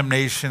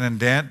condemnation and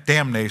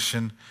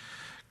damnation.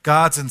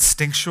 God's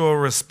instinctual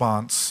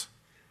response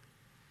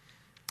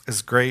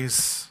is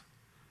grace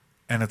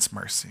and it's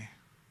mercy.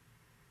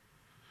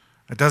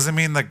 It doesn't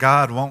mean that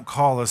God won't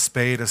call a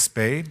spade a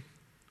spade.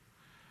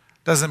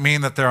 It doesn't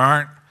mean that there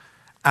aren't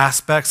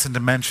aspects and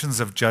dimensions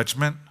of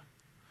judgment.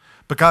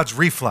 But God's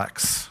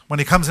reflex, when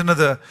he comes into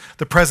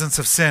the presence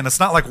of sin, it's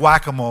not like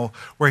whack-a-mole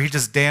where he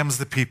just damns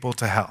the people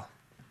to hell.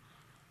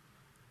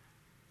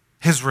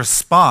 His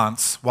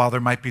response, while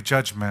there might be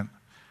judgment,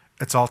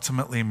 it's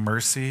ultimately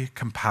mercy,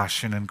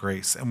 compassion, and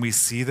grace. And we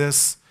see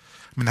this,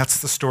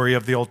 that's the story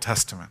of the Old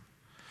Testament.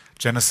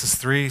 Genesis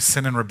 3,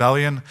 sin and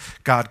rebellion.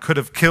 God could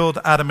have killed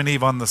Adam and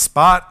Eve on the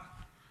spot.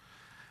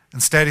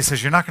 Instead, he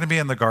says, you're not going to be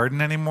in the garden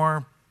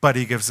anymore, but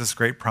he gives this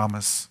great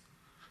promise.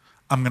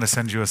 I'm going to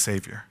send you a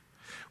savior.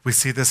 We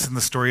see this in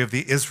the story of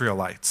the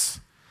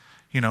Israelites.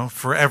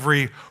 For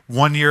every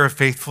 1 year of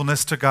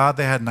faithfulness to God,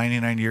 they had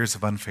 99 years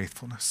of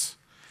unfaithfulness.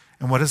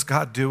 And what does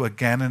God do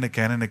again and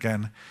again and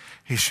again?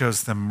 He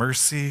shows them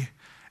mercy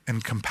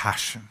and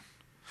compassion.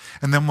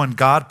 And then when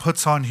God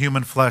puts on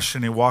human flesh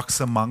and he walks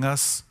among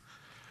us,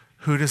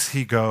 who does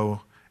he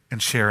go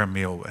and share a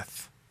meal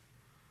with?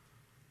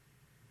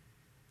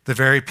 The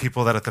very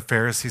people that if the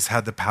Pharisees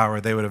had the power,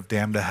 they would have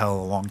damned to hell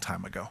a long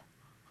time ago.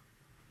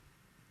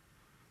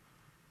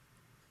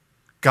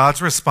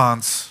 God's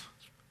response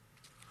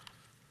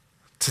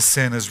to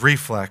sin is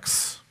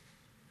reflex.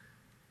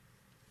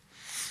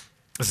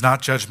 It's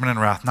not judgment and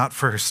wrath, not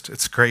first.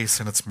 It's grace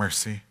and it's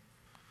mercy.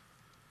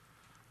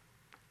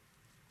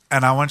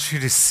 And I want you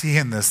to see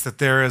in this that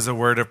there is a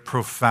word of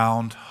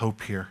profound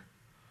hope here,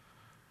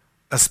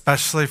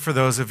 especially for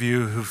those of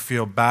you who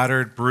feel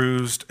battered,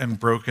 bruised, and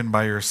broken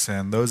by your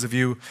sin, those of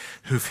you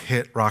who've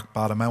hit rock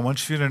bottom. I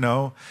want you to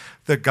know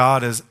that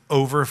God is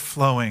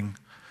overflowing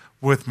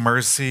with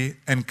mercy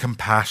and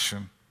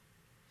compassion.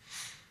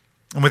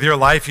 And with your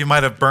life, you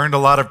might have burned a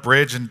lot of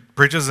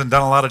bridges and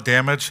done a lot of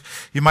damage.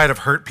 You might have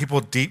hurt people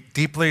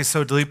deeply,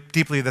 so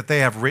deeply that they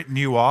have written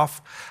you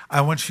off.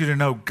 I want you to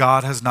know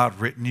God has not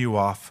written you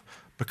off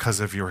because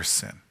of your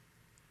sin.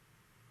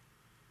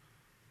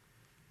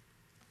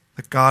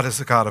 That God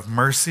is a God of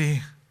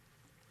mercy,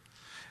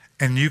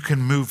 and you can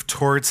move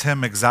towards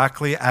him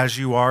exactly as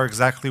you are,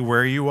 exactly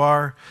where you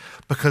are,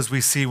 because we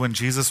see when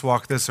Jesus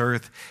walked this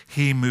earth,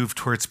 he moved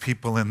towards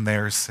people in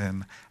their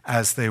sin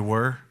as they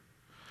were.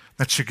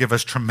 That should give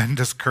us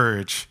tremendous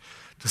courage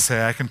to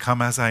say, I can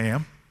come as I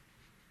am.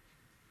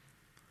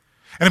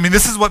 And I mean,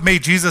 this is what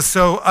made Jesus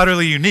so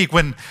utterly unique.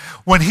 When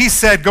he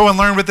said, go and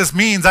learn what this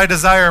means, I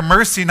desire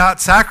mercy,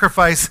 not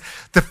sacrifice,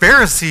 the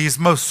Pharisees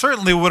most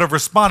certainly would have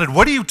responded,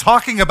 what are you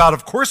talking about?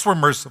 Of course we're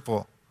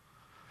merciful.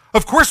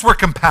 Of course we're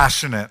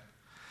compassionate.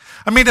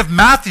 I mean, if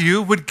Matthew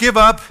would give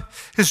up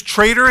his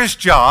traitorous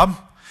job,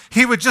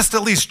 he would just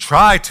at least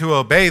try to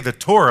obey the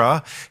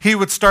Torah. He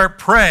would start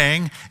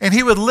praying, and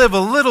he would live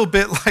a little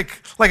bit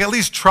like at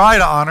least try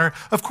to honor.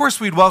 Of course,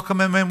 we'd welcome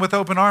him in with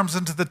open arms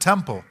into the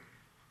temple.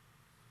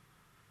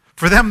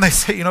 For them, they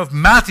say, if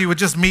Matthew would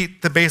just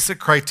meet the basic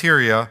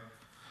criteria,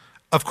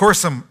 of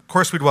course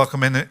we'd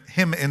welcome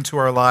him into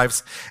our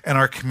lives and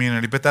our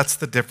community. But that's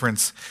the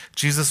difference.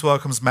 Jesus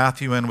welcomes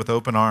Matthew in with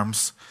open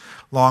arms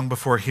long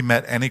before he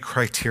met any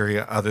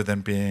criteria other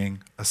than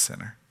being a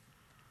sinner.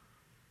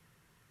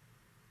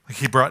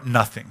 He brought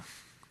nothing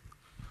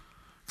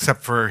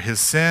except for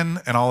his sin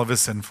and all of his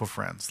sinful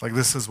friends. Like,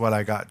 this is what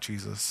I got,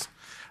 Jesus.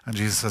 And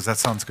Jesus says, that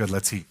sounds good,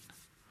 let's eat.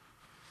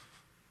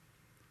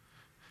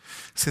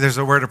 See, there's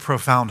a word of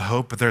profound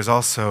hope, but there's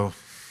also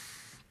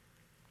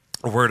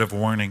a word of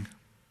warning,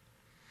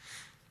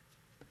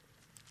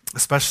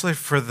 especially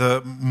for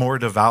the more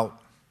devout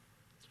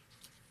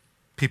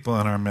people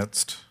in our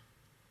midst.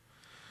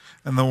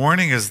 And the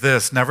warning is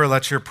this: never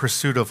let your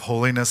pursuit of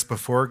holiness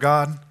before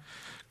God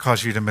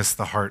cause you to miss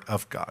the heart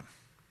of God.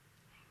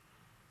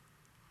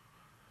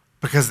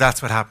 Because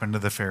that's what happened to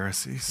the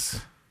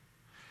Pharisees.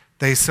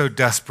 They so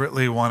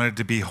desperately wanted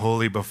to be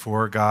holy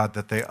before God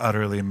that they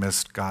utterly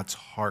missed God's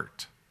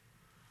heart.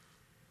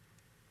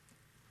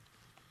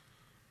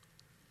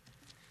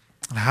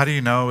 And how do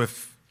you know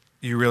if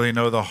you really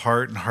know the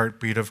heart and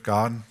heartbeat of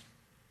God?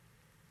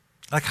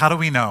 Like, how do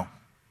we know?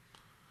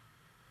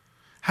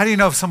 How do you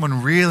know if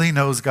someone really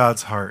knows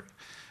God's heart?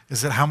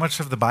 Is it how much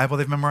of the Bible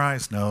they've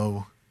memorized?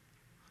 No.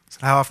 Is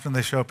it how often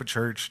they show up at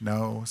church?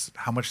 No. Is it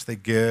how much they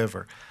give?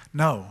 Or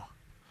no.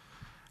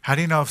 How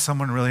do you know if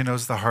someone really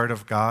knows the heart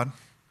of God?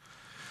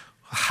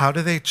 How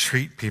do they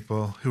treat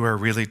people who are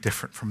really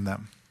different from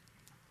them?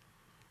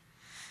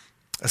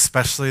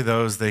 Especially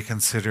those they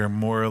consider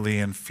morally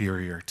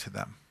inferior to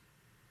them.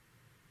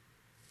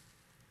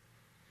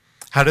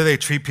 How do they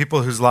treat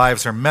people whose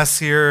lives are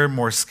messier,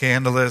 more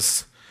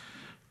scandalous,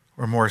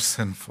 or more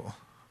sinful?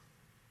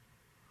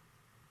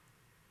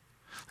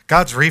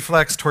 God's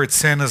reflex towards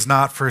sin is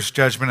not first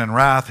judgment and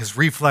wrath. His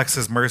reflex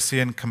is mercy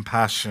and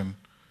compassion.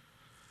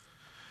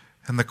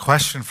 And the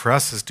question for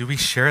us is, do we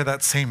share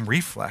that same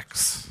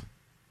reflex?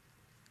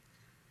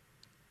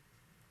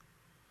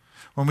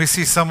 When we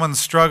see someone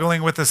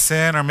struggling with a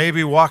sin or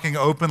maybe walking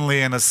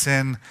openly in a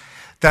sin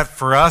that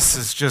for us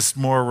is just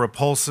more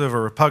repulsive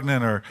or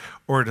repugnant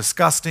or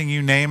disgusting,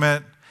 you name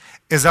it,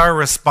 is our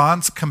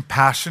response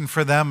compassion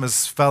for them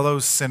as fellow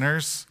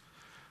sinners,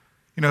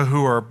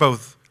 who are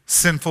both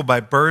sinful by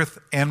birth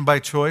and by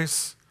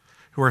choice,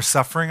 who are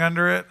suffering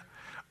under it?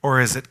 Or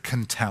is it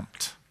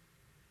contempt?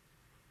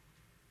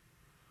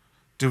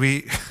 Do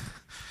we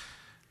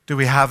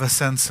have a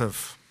sense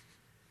of,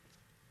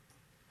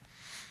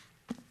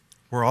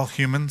 we're all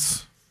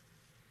humans,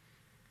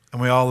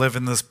 and we all live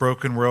in this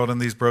broken world and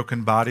these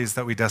broken bodies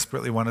that we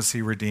desperately want to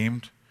see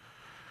redeemed?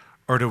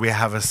 Or do we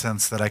have a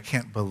sense that I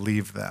can't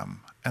believe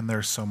them and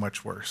they're so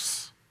much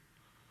worse?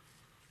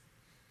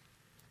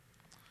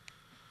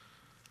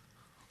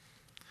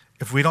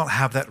 If we don't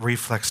have that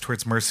reflex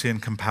towards mercy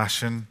and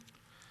compassion,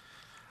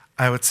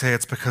 I would say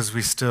it's because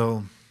we're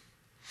still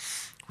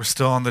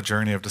on the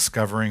journey of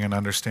discovering and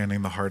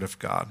understanding the heart of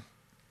God.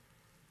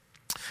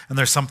 And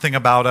there's something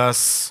about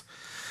us,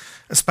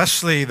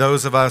 especially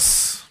those of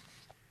us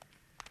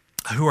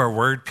who are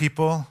word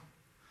people.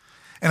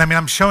 And I mean,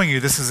 I'm showing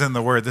you this is in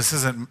the Word. This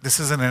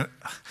isn't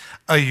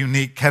a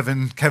unique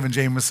Kevin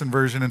Jamison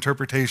version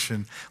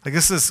interpretation. Like,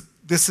 this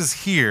is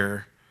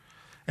here,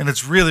 and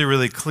it's really,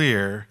 really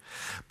clear.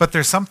 But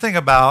there's something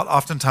about,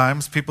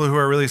 oftentimes, people who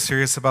are really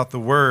serious about the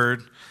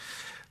Word,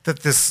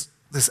 that this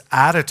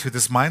attitude,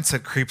 this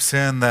mindset creeps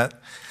in that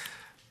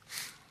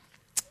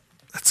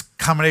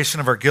combination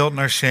of our guilt and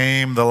our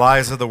shame, the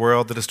lies of the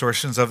world, the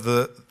distortions of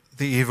the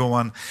evil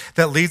one,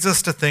 that leads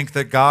us to think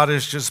that God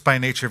is just by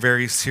nature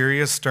very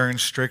serious, stern,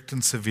 strict,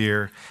 and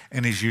severe,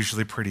 and he's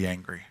usually pretty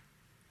angry.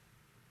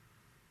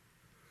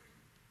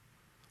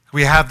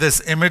 We have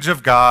this image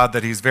of God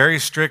that he's very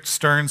strict,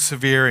 stern,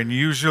 severe, and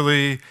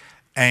usually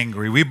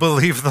angry. We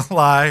believe the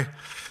lie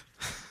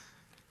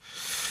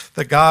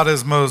that God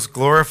is most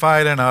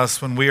glorified in us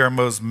when we are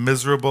most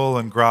miserable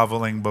and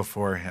groveling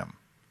before him.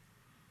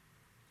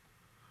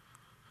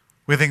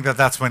 We think that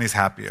that's when he's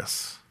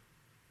happiest,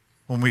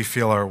 when we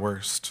feel our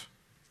worst.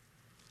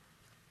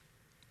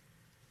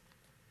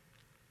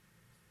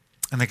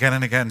 And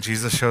again,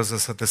 Jesus shows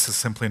us that this is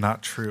simply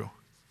not true.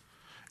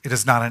 It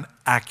is not an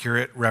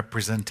accurate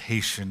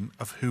representation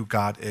of who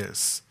God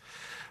is,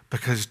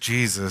 because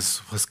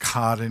Jesus was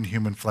God in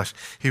human flesh.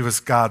 He was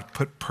God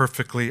put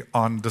perfectly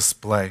on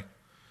display.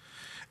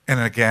 And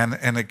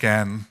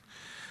again,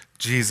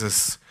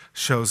 Jesus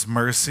shows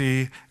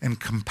mercy and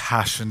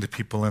compassion to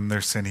people in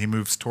their sin. He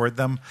moves toward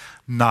them,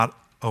 not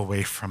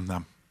away from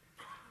them.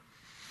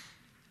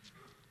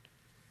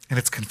 And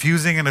it's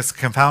confusing and it's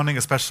confounding,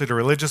 especially to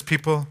religious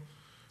people.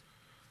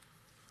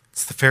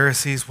 It's the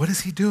Pharisees. What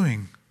is he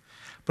doing?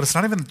 But it's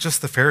not even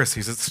just the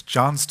Pharisees, it's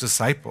John's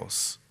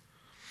disciples.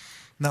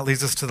 And that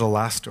leads us to the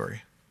last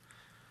story.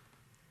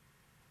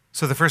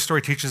 So the first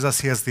story teaches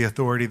us he has the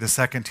authority. The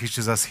second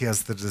teaches us he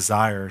has the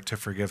desire to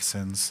forgive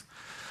sins.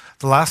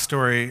 The last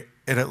story,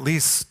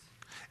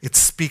 it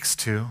speaks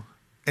to,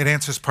 it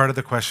answers part of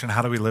the question,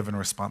 how do we live in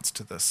response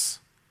to this?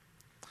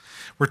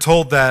 We're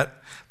told that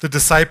the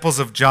disciples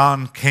of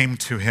John came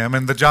to him,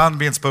 and the John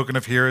being spoken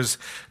of here is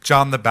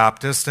John the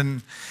Baptist.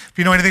 And if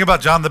you know anything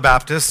about John the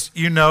Baptist,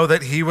 you know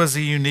that he was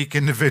a unique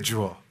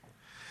individual.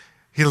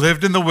 He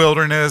lived in the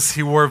wilderness.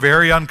 He wore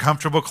very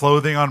uncomfortable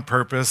clothing on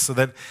purpose so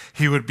that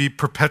he would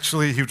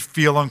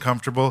feel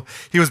uncomfortable.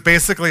 He was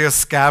basically a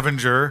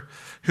scavenger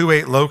who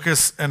ate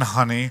locusts and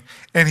honey,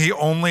 and he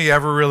only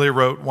ever really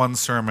wrote one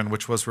sermon,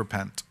 which was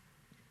repent.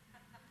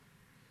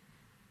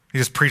 He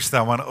just preached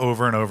that one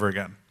over and over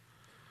again.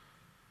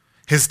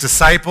 His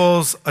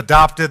disciples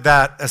adopted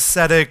that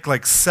ascetic,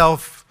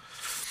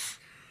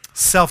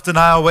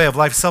 self-denial way of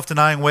life,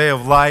 self-denying way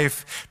of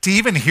life. To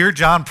even hear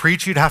John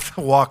preach, you'd have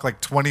to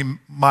walk 20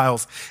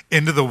 miles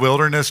into the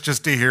wilderness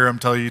just to hear him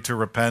tell you to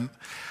repent,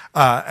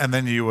 and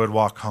then you would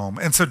walk home.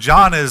 And so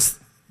John is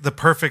the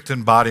perfect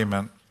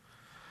embodiment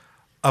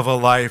of a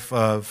life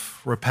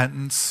of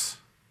repentance,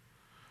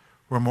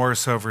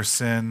 remorse over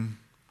sin,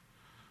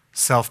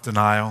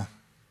 self-denial.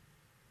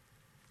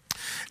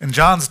 And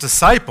John's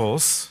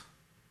disciples,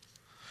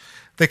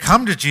 they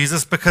come to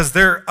Jesus because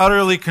they're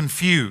utterly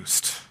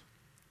confused.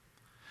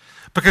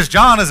 Because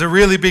John is a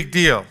really big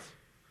deal.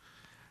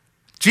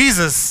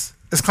 Jesus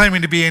is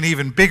claiming to be an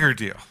even bigger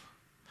deal.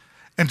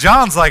 And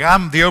John's like,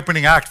 I'm the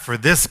opening act for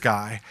this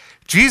guy.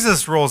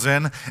 Jesus rolls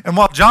in, and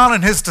while John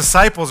and his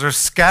disciples are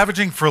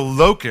scavenging for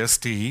locusts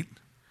to eat,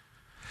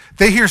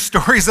 they hear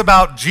stories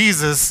about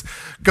Jesus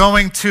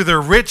going to the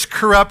rich,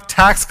 corrupt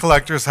tax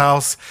collector's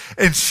house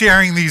and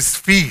sharing these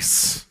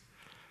feasts.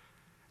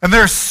 And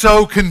they're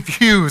so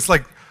confused.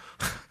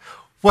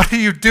 What are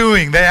you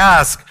doing? They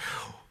ask,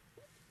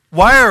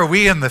 why are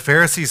we and the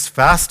Pharisees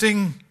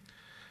fasting,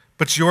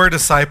 but your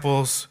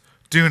disciples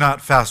do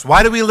not fast?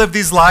 Why do we live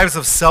these lives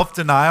of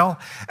self-denial,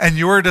 and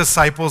your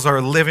disciples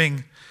are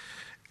living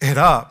it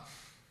up?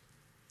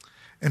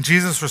 And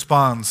Jesus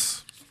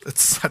responds,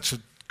 it's such a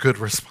good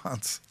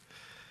response.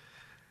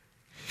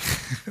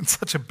 It's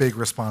such a big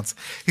response.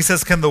 He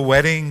says, can the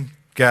wedding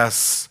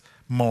guests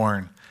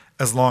mourn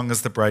as long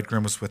as the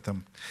bridegroom is with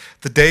them?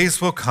 The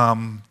days will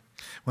come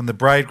when the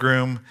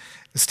bridegroom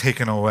is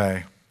taken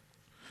away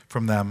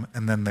from them,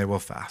 and then they will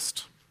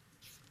fast.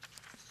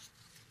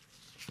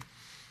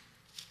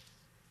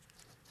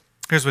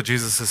 Here's what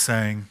Jesus is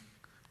saying.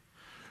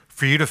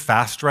 For you to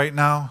fast right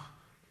now,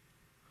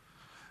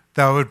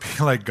 that would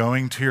be like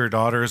going to your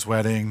daughter's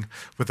wedding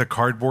with a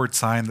cardboard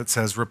sign that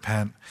says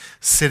repent,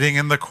 sitting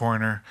in the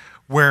corner,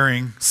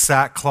 wearing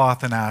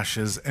sackcloth and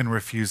ashes, and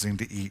refusing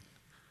to eat.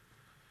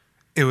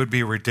 It would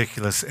be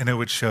ridiculous, and it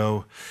would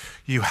show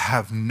you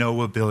have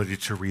no ability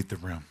to read the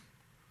room.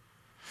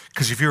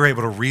 Because if you were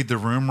able to read the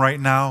room right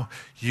now,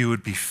 you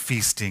would be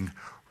feasting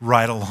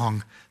right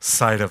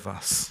alongside of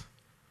us.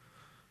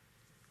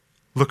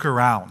 Look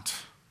around.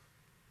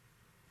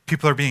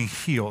 People are being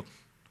healed.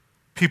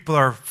 People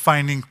are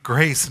finding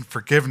grace and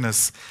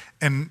forgiveness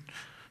and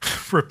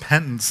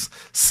repentance.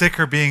 Sick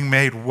are being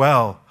made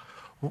well.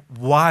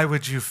 Why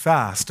would you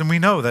fast? And we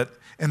know that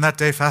in that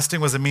day,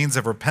 fasting was a means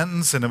of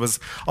repentance, and it was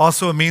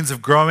also a means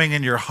of growing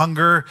in your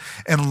hunger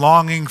and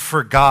longing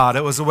for God.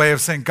 It was a way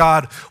of saying,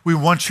 God, we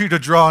want you to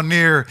draw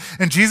near.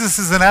 And Jesus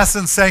is in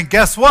essence saying,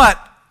 guess what?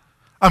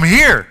 I'm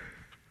here.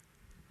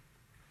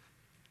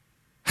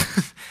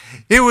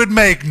 It would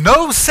make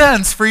no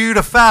sense for you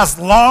to fast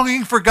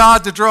longing for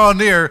God to draw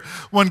near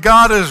when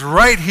God is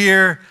right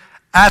here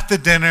at the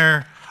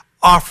dinner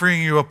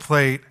offering you a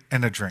plate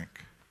and a drink.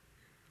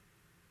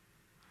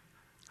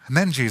 And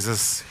then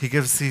Jesus, he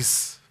gives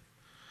these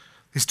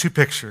two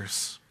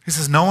pictures. He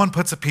says, no one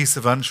puts a piece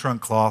of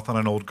unshrunk cloth on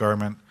an old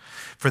garment,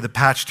 for the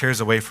patch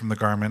tears away from the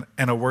garment,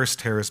 and a worse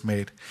tear is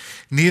made.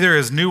 Neither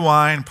is new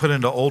wine put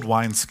into old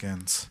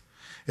wineskins.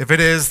 If it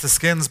is, the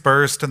skins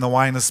burst, and the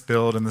wine is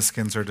spilled, and the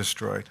skins are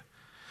destroyed.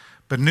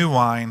 But new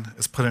wine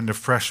is put into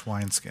fresh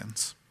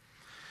wineskins,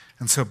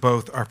 and so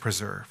both are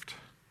preserved.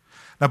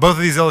 Now, both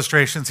of these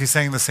illustrations, he's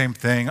saying the same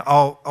thing.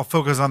 I'll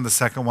focus on the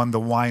second one, the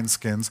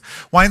wineskins.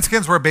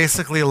 Wineskins were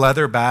basically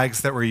leather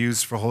bags that were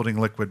used for holding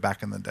liquid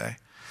back in the day.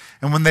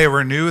 And when they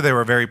were new, they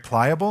were very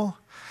pliable.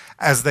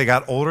 As they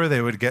got older,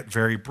 they would get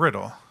very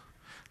brittle.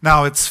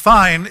 Now, it's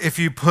fine if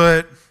you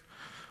put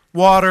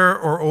water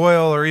or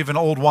oil or even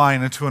old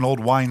wine into an old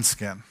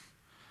wineskin.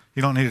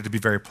 You don't need it to be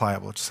very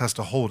pliable. It just has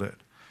to hold it.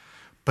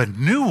 But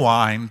new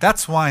wine,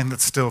 that's wine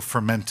that's still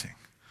fermenting.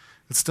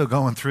 It's still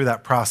going through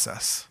that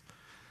process.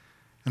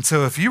 And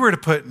so if you were to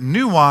put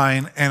new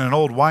wine in an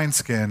old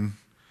wineskin,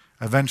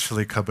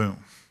 eventually, kaboom,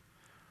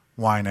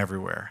 wine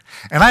everywhere.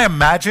 And I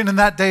imagine in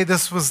that day,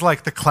 this was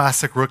like the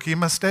classic rookie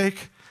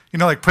mistake. You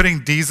know, like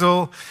putting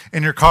diesel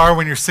in your car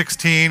when you're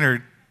 16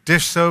 or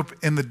dish soap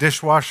in the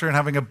dishwasher and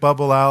having it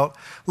bubble out.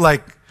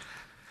 Like,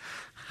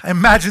 I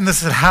imagine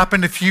this had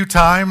happened a few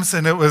times,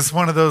 and it was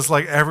one of those,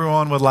 like,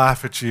 everyone would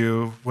laugh at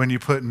you when you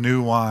put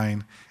new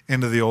wine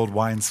into the old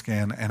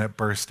wineskin and it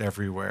burst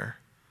everywhere.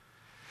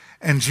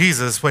 And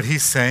Jesus, what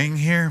he's saying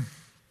here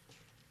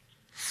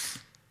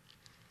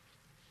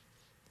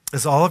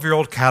is all of your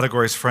old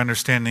categories for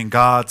understanding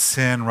God,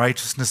 sin,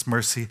 righteousness,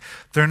 mercy,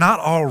 they're not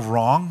all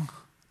wrong.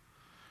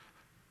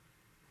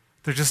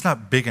 They're just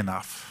not big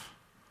enough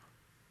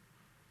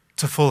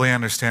to fully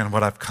understand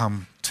what I've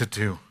come to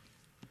do.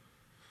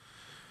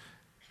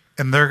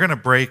 And they're going to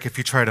break if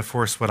you try to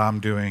force what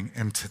I'm doing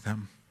into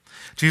them.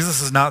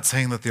 Jesus is not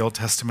saying that the Old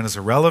Testament is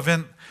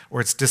irrelevant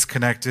or it's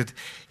disconnected.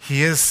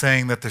 He is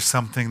saying that there's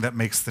something that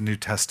makes the New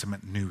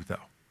Testament new,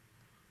 though.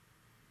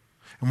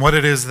 And what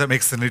it is that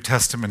makes the New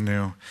Testament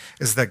new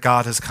is that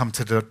God has come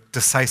to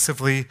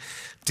decisively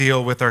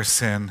deal with our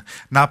sin,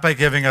 not by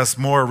giving us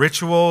more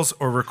rituals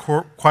or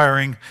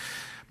requiring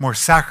more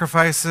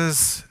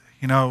sacrifices,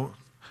 no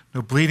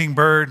bleeding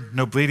bird,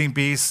 no bleeding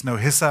beast, no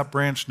hyssop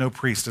branch, no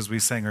priest, as we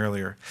sang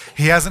earlier.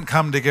 He hasn't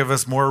come to give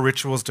us more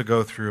rituals to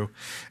go through.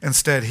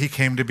 Instead, he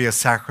came to be a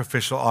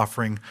sacrificial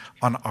offering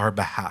on our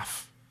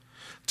behalf,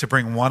 to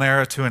bring one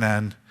era to an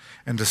end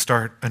and to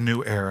start a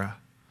new era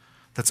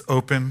that's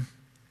open,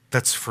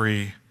 that's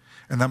free,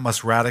 and that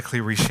must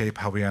radically reshape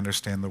how we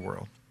understand the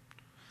world.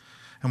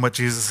 And what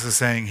Jesus is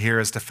saying here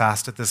is to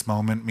fast at this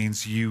moment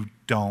means you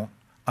don't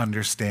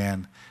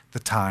understand the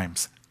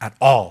times at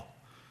all.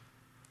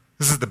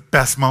 This is the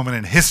best moment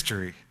in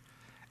history.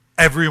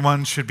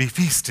 Everyone should be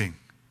feasting.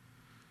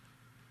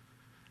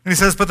 And he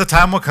says, but the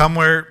time will come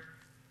where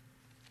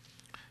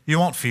you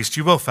won't feast,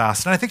 you will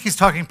fast. And I think he's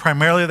talking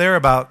primarily there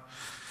about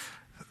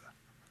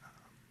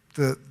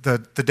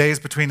the days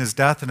between his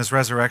death and his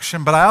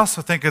resurrection, but I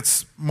also think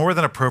it's more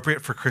than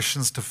appropriate for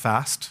Christians to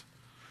fast.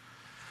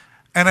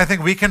 And I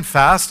think we can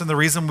fast, and the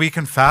reason we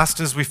can fast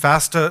is we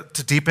fast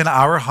to deepen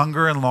our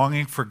hunger and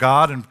longing for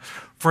God and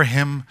for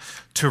him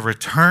to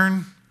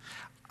return.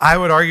 I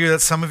would argue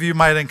that some of you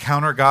might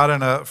encounter God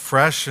in a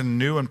fresh and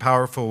new and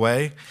powerful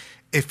way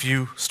if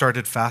you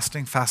started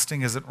fasting.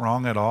 Fasting isn't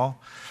wrong at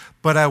all.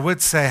 But I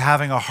would say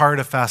having a heart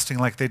of fasting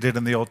like they did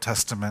in the Old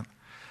Testament,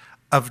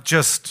 which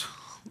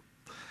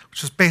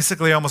is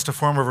basically almost a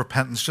form of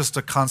repentance, just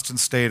a constant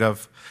state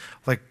of,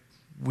 like,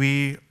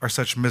 we are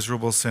such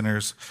miserable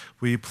sinners.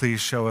 Will you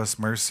please show us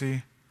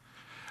mercy?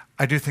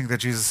 I do think that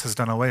Jesus has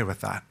done away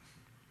with that.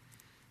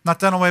 Not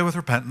done away with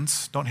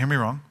repentance, don't hear me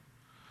wrong.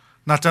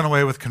 Not done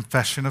away with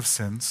confession of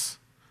sins,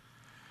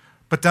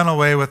 but done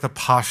away with a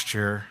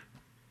posture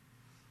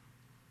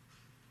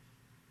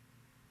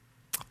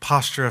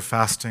of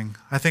fasting.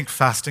 I think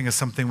fasting is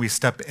something we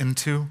step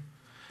into,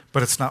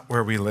 but it's not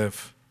where we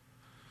live.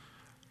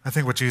 I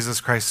think what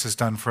Jesus Christ has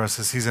done for us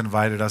is he's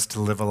invited us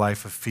to live a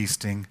life of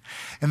feasting.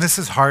 And this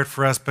is hard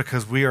for us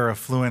because we are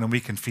affluent and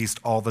we can feast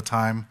all the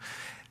time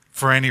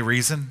for any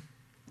reason.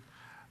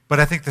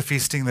 But I think the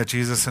feasting that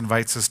Jesus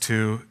invites us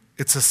to,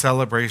 it's a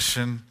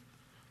celebration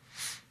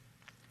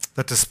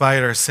that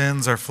despite our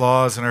sins, our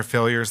flaws, and our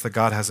failures, that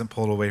God hasn't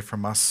pulled away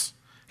from us.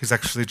 He's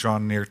actually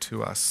drawn near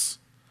to us.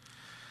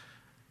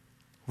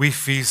 We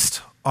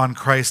feast on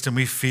Christ and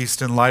we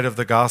feast in light of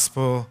the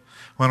gospel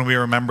when we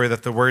remember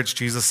that the words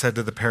Jesus said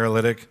to the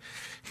paralytic,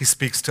 he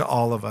speaks to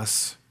all of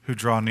us who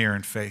draw near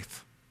in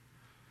faith.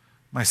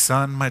 My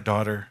son, my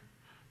daughter,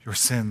 your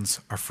sins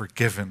are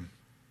forgiven.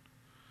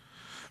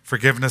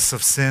 Forgiveness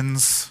of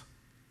sins,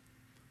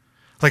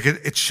 like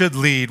it should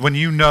lead, when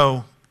you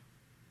know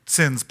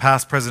sins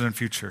past, present, and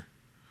future,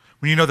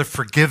 when you know they're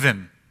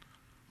forgiven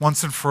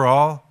once and for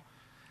all,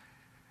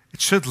 it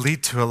should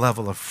lead to a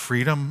level of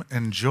freedom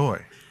and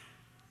joy,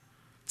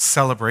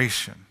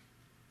 celebration,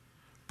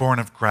 born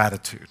of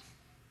gratitude.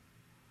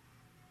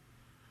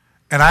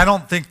 And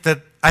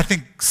I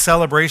think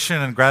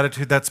celebration and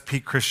gratitude, that's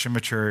peak Christian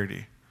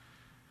maturity.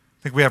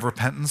 I think we have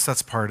repentance,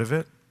 that's part of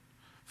it,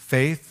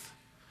 faith.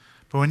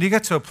 But when you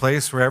get to a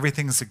place where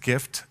everything's a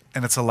gift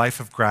and it's a life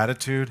of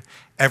gratitude,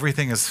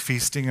 everything is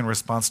feasting in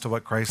response to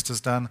what Christ has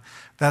done,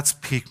 that's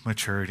peak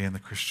maturity in the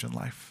Christian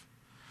life.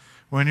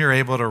 When you're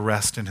able to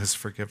rest in his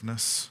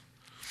forgiveness.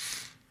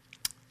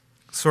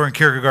 Soren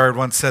Kierkegaard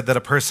once said that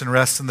a person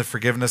rests in the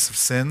forgiveness of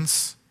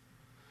sins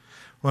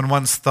when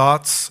one's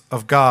thought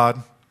of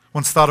God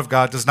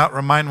does not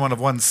remind one of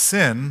one's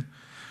sin,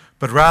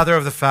 but rather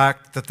of the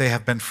fact that they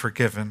have been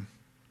forgiven.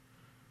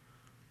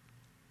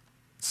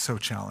 It's so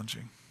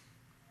challenging.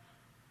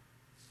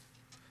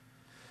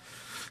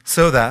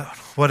 So that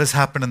what has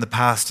happened in the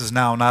past is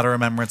now not a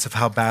remembrance of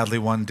how badly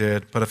one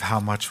did, but of how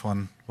much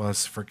one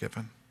was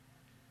forgiven.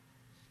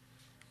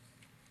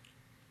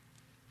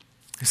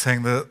 He's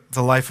saying that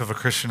the life of a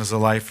Christian is a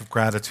life of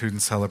gratitude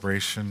and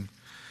celebration.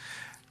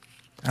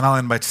 And I'll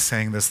end by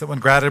saying this, that when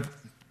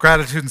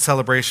gratitude and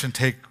celebration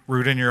take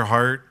root in your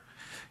heart,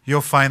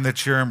 you'll find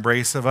that your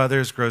embrace of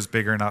others grows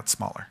bigger, not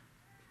smaller.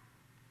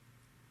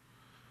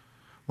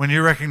 When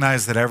you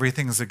recognize that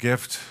everything is a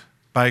gift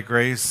by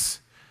grace,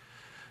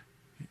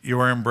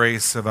 your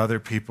embrace of other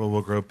people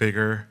will grow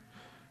bigger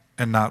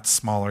and not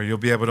smaller. You'll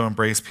be able to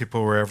embrace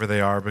people wherever they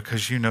are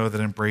because you know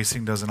that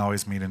embracing doesn't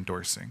always mean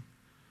endorsing.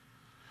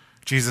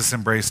 Jesus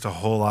embraced a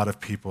whole lot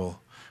of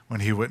people when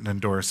he wouldn't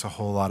endorse a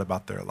whole lot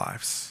about their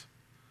lives.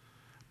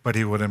 But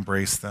he would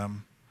embrace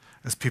them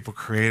as people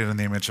created in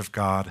the image of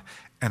God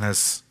and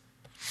as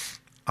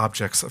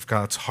objects of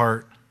God's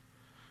heart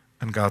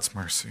and God's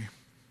mercy.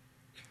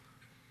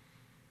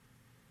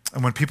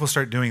 And when people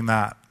start doing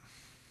that,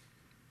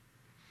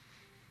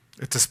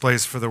 it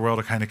displays for the world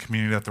a kind of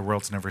community that the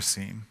world's never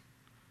seen.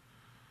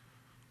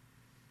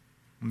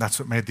 And that's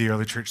what made the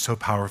early church so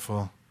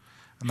powerful.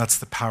 And that's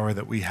the power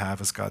that we have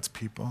as God's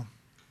people.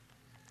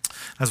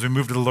 As we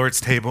move to the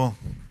Lord's table,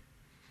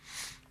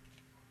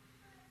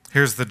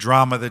 here's the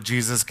drama that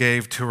Jesus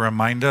gave to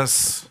remind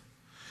us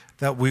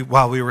that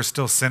while we were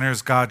still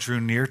sinners, God drew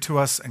near to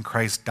us and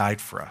Christ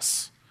died for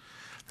us.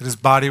 That his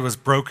body was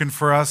broken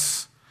for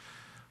us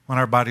when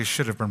our bodies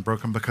should have been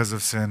broken because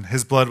of sin.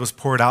 His blood was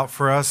poured out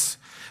for us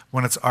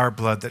when it's our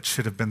blood that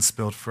should have been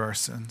spilled for our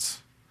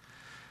sins.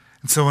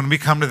 And so when we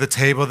come to the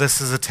table, this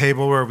is a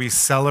table where we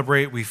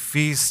celebrate, we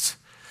feast,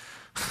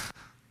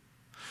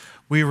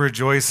 we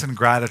rejoice in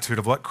gratitude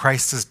of what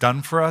Christ has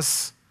done for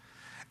us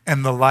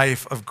and the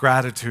life of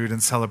gratitude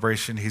and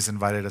celebration he's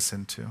invited us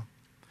into.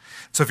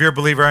 So if you're a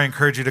believer, I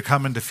encourage you to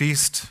come and to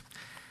feast,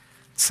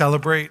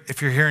 celebrate.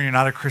 If you're here and you're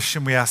not a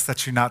Christian, we ask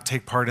that you not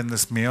take part in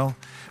this meal,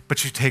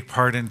 but you take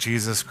part in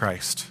Jesus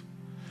Christ,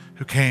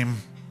 who came,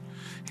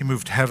 he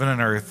moved heaven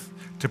and earth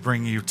to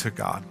bring you to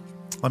God.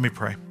 Let me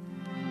pray.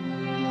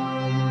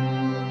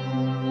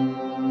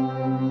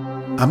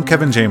 I'm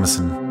Kevin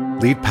Jamison,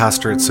 lead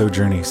pastor at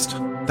Sojourn East.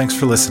 Thanks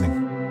for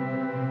listening.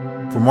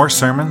 For more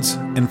sermons,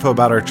 info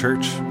about our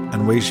church,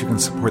 and ways you can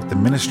support the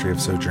ministry of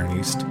Sojourn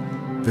East,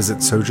 visit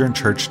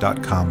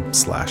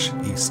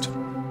sojournchurch.com/east.